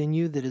exists within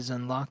you that is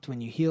unlocked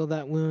when you heal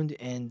that wound.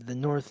 And the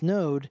north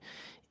node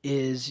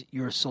is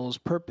your soul's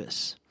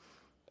purpose.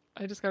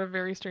 I just got a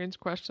very strange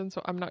question,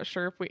 so I'm not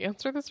sure if we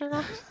answer this or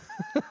not.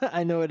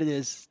 I know what it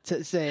is.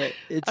 Say it.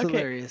 It's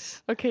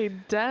hilarious. Okay,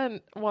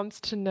 Den wants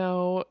to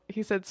know,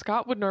 he said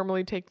Scott would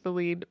normally take the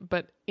lead,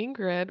 but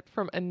Ingrid,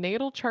 from a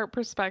natal chart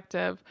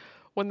perspective,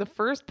 when the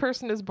first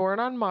person is born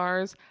on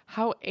Mars,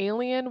 how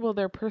alien will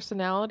their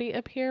personality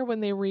appear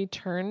when they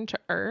return to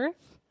Earth?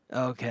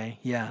 Okay,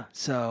 yeah.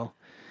 So,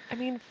 I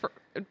mean,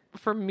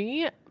 for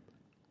me,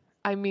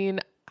 I mean,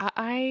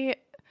 I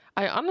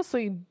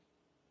honestly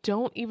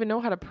don't even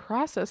know how to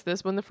process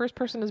this. When the first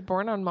person is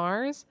born on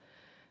Mars,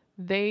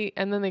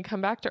 and then they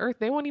come back to Earth,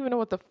 they won't even know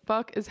what the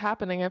fuck is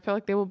happening. I feel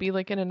like they will be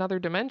like in another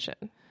dimension.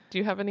 Do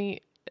you have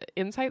any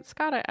insight,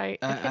 Scott? I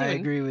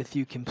agree with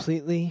you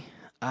completely.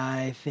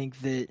 I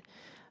think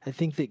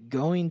that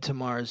going to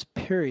Mars,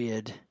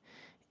 period,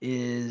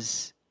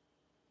 it's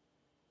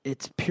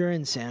pure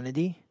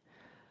insanity.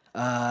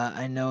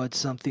 I know it's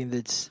something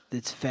that's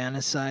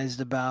fantasized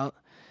about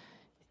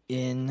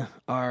in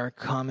our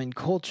common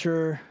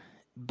culture.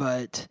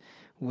 But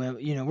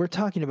when we're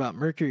talking about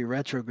Mercury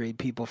retrograde,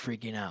 people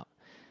freaking out.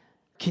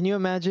 Can you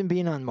imagine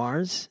being on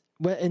Mars?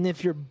 And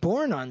if you're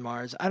born on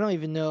Mars, I don't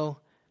even know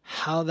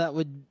how that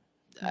would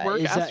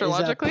work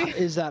astrologically.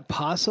 Is that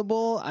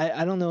possible?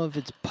 I don't know if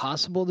it's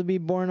possible to be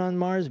born on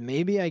Mars.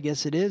 Maybe, I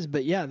guess it is.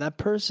 But yeah, that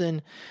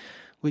person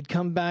would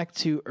come back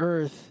to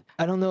Earth.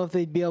 I don't know if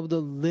they'd be able to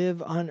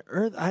live on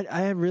Earth.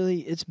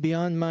 It's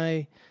beyond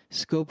my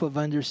scope of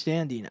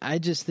understanding. I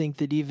just think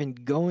that even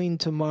going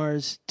to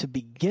Mars to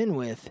begin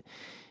with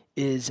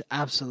is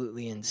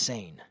absolutely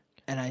insane.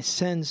 And I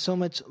send so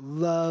much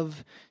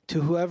love to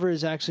whoever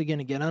is actually going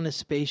to get on a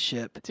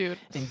spaceship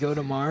and go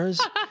to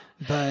Mars.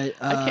 But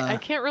I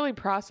can't really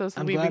process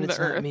I'm leaving glad the it's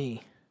Earth. Not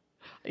me.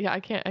 Yeah, I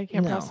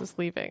can't process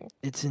leaving.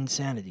 It's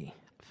insanity.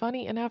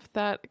 Funny enough,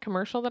 that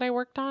commercial that I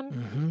worked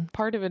on,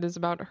 part of it is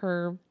about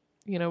her,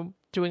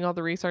 doing all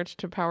the research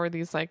to power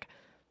these like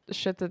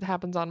shit that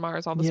happens on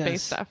Mars, all the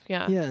space stuff.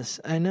 Yeah. Yes,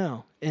 I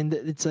know. And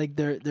it's like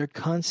they're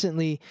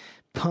constantly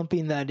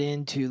pumping that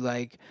into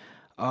like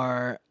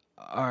our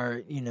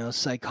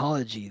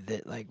psychology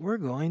that like we're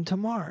going to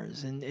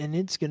Mars and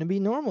it's going to be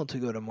normal to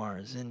go to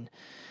Mars, and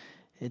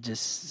it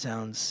just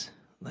sounds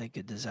like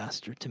a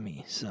disaster to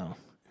me. So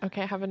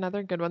okay, I have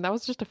another good one. That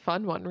was just a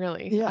fun one,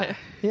 really.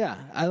 Yeah,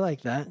 I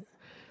like that.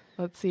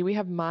 Let's see. We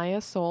have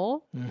Maya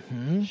Soul.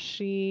 Mm-hmm.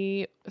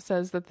 She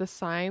says that the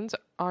signs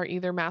are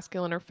either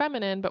masculine or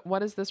feminine, but what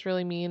does this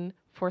really mean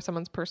for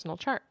someone's personal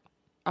chart?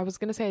 I was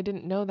going to say I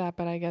didn't know that,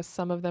 but I guess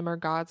some of them are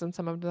gods and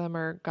some of them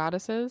are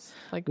goddesses.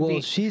 Like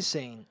Well, she's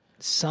saying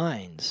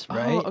signs,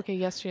 right? Oh, okay.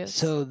 Yes, she is.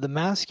 So the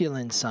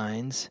masculine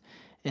signs,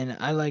 and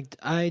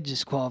I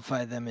just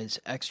qualify them as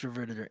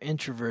extroverted or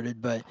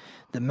introverted, but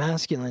the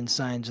masculine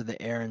signs are the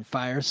air and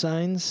fire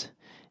signs,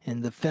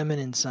 and the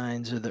feminine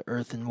signs are the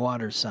earth and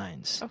water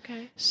signs.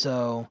 Okay.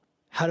 So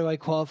how do I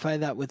qualify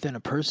that within a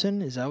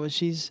person? Is that what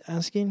she's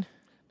asking?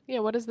 Yeah,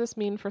 what does this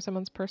mean for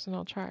someone's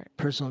personal chart?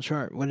 Personal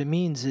chart. What it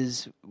means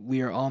is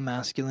we are all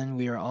masculine,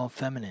 we are all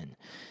feminine.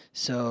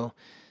 So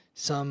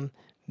some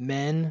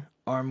men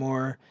are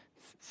more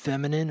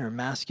feminine or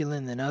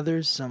masculine than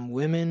others. Some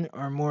women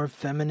are more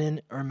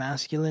feminine or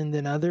masculine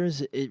than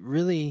others. It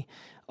really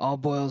all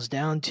boils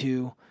down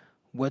to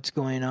what's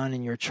going on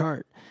in your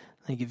chart.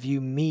 Like if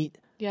you meet...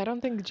 Yeah, I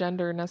don't think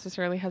gender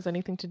necessarily has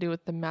anything to do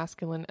with the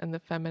masculine and the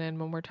feminine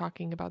when we're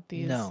talking about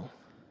these.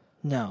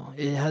 No,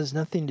 it has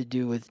nothing to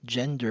do with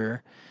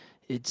gender.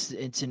 It's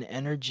an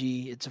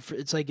energy.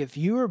 It's like if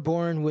you were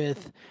born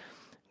with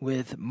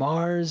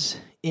Mars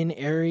in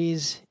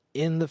Aries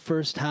in the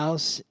first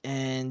house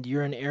and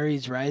you're an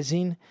Aries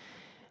rising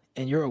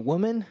and you're a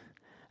woman,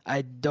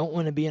 I don't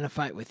want to be in a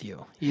fight with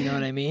you. You know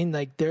what I mean?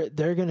 Like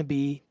they're going to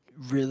be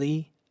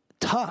really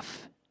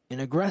tough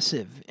and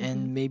aggressive,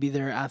 and maybe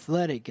they're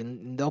athletic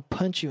and they'll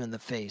punch you in the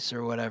face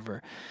or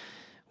whatever.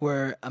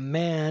 Where a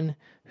man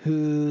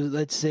who,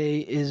 let's say,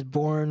 is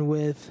born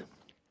with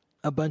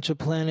a bunch of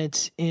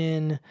planets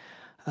in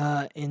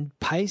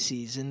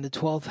Pisces in the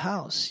 12th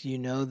house, you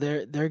know,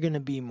 they're going to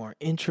be more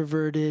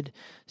introverted,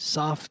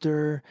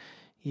 softer,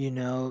 you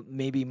know,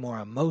 maybe more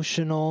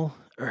emotional.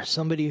 Or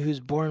somebody who's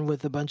born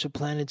with a bunch of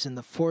planets in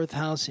the 4th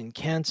house in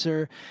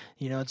Cancer,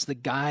 you know, it's the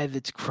guy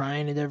that's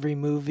crying at every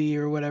movie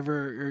or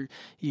whatever, or,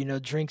 you know,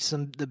 drinks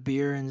the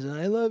beer and says,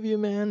 I love you,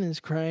 man, and is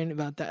crying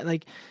about that.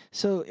 Like,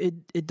 so it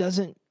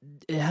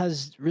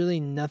has really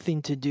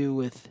nothing to do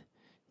with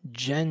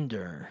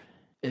gender,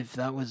 if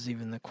that was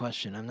even the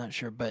question. I'm not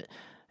sure. But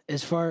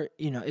as far,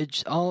 you know,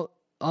 it's all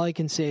I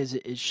can say is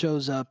it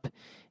shows up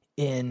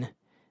in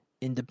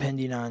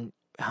depending on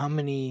how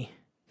many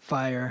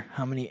fire,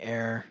 how many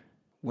air,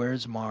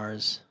 where's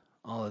Mars,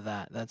 all of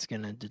that. That's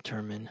going to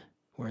determine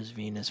where's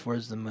Venus,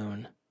 where's the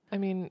moon. I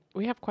mean,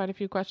 we have quite a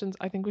few questions.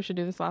 I think we should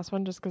do this last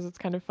one just because it's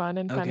kind of fun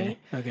and funny.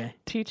 Okay.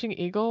 Teaching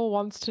Eagle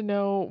wants to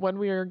know when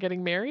we are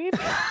getting married.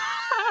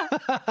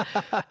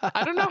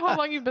 I don't know how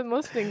long you've been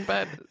listening,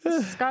 but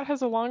Scott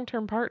has a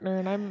long-term partner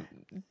and I'm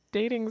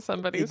dating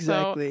somebody.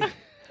 Exactly. So.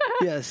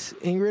 Yes.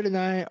 Ingrid and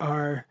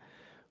I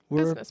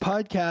we're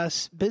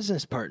business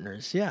business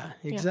partners. Yeah,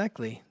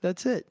 exactly. Yeah.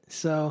 That's it.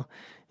 So,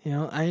 you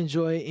know, I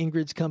enjoy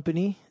Ingrid's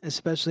company,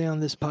 especially on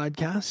this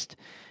podcast.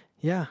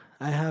 Yeah,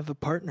 I have a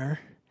partner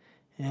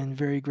and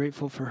very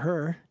grateful for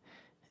her.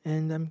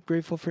 And I'm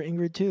grateful for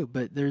Ingrid too,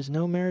 but there's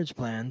no marriage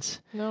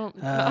plans. No,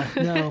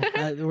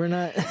 we're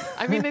not.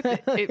 I mean,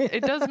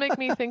 it does make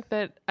me think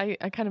that I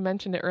kind of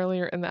mentioned it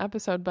earlier in the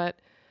episode, but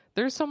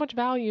there's so much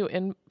value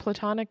in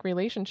platonic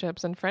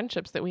relationships and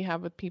friendships that we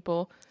have with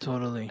people.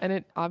 Totally. And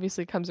it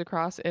obviously comes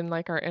across in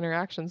like our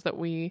interactions that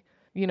we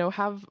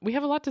have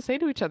a lot to say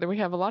to each other. We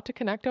have a lot to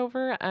connect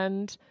over,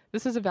 and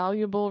this is a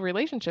valuable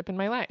relationship in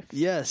my life.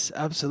 Yes,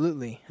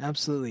 absolutely.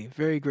 Absolutely.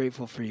 Very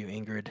grateful for you,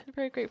 Ingrid.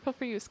 Very grateful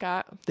for you,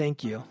 Scott.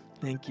 Thank you.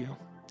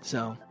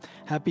 So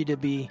happy to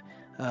be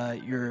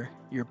your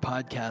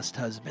podcast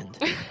husband.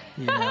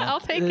 You know? I'll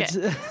take it.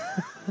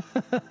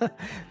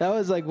 That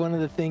was like one of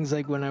the things,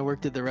 like when I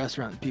worked at the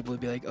restaurant, people would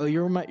be like, oh,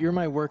 you're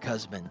my work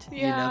husband.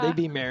 Yeah. You know, they'd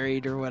be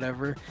married or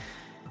whatever.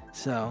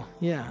 So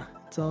yeah,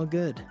 it's all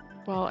good.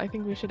 Well, I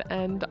think we should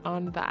end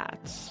on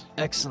that.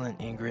 Excellent,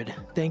 Ingrid.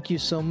 Thank you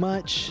so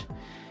much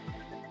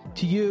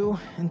to you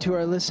and to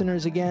our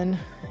listeners again,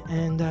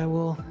 and I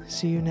will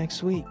see you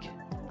next week.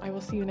 I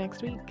will see you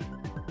next week.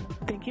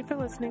 Thank you for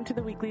listening to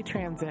The Weekly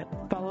Transit.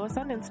 Follow us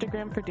on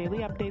Instagram for daily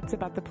updates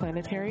about the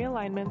planetary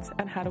alignments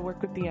and how to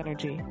work with the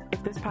energy.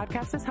 If this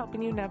podcast is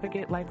helping you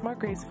navigate life more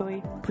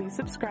gracefully, please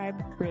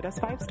subscribe, rate us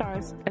 5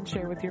 stars, and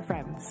share with your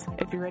friends.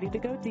 If you're ready to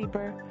go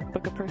deeper,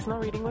 book a personal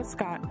reading with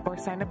Scott or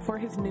sign up for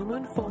his new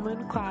moon, full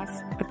moon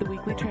class at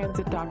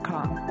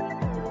theweeklytransit.com.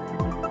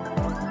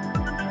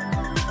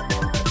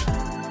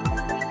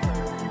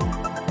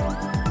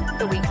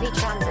 The Weekly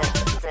Transit.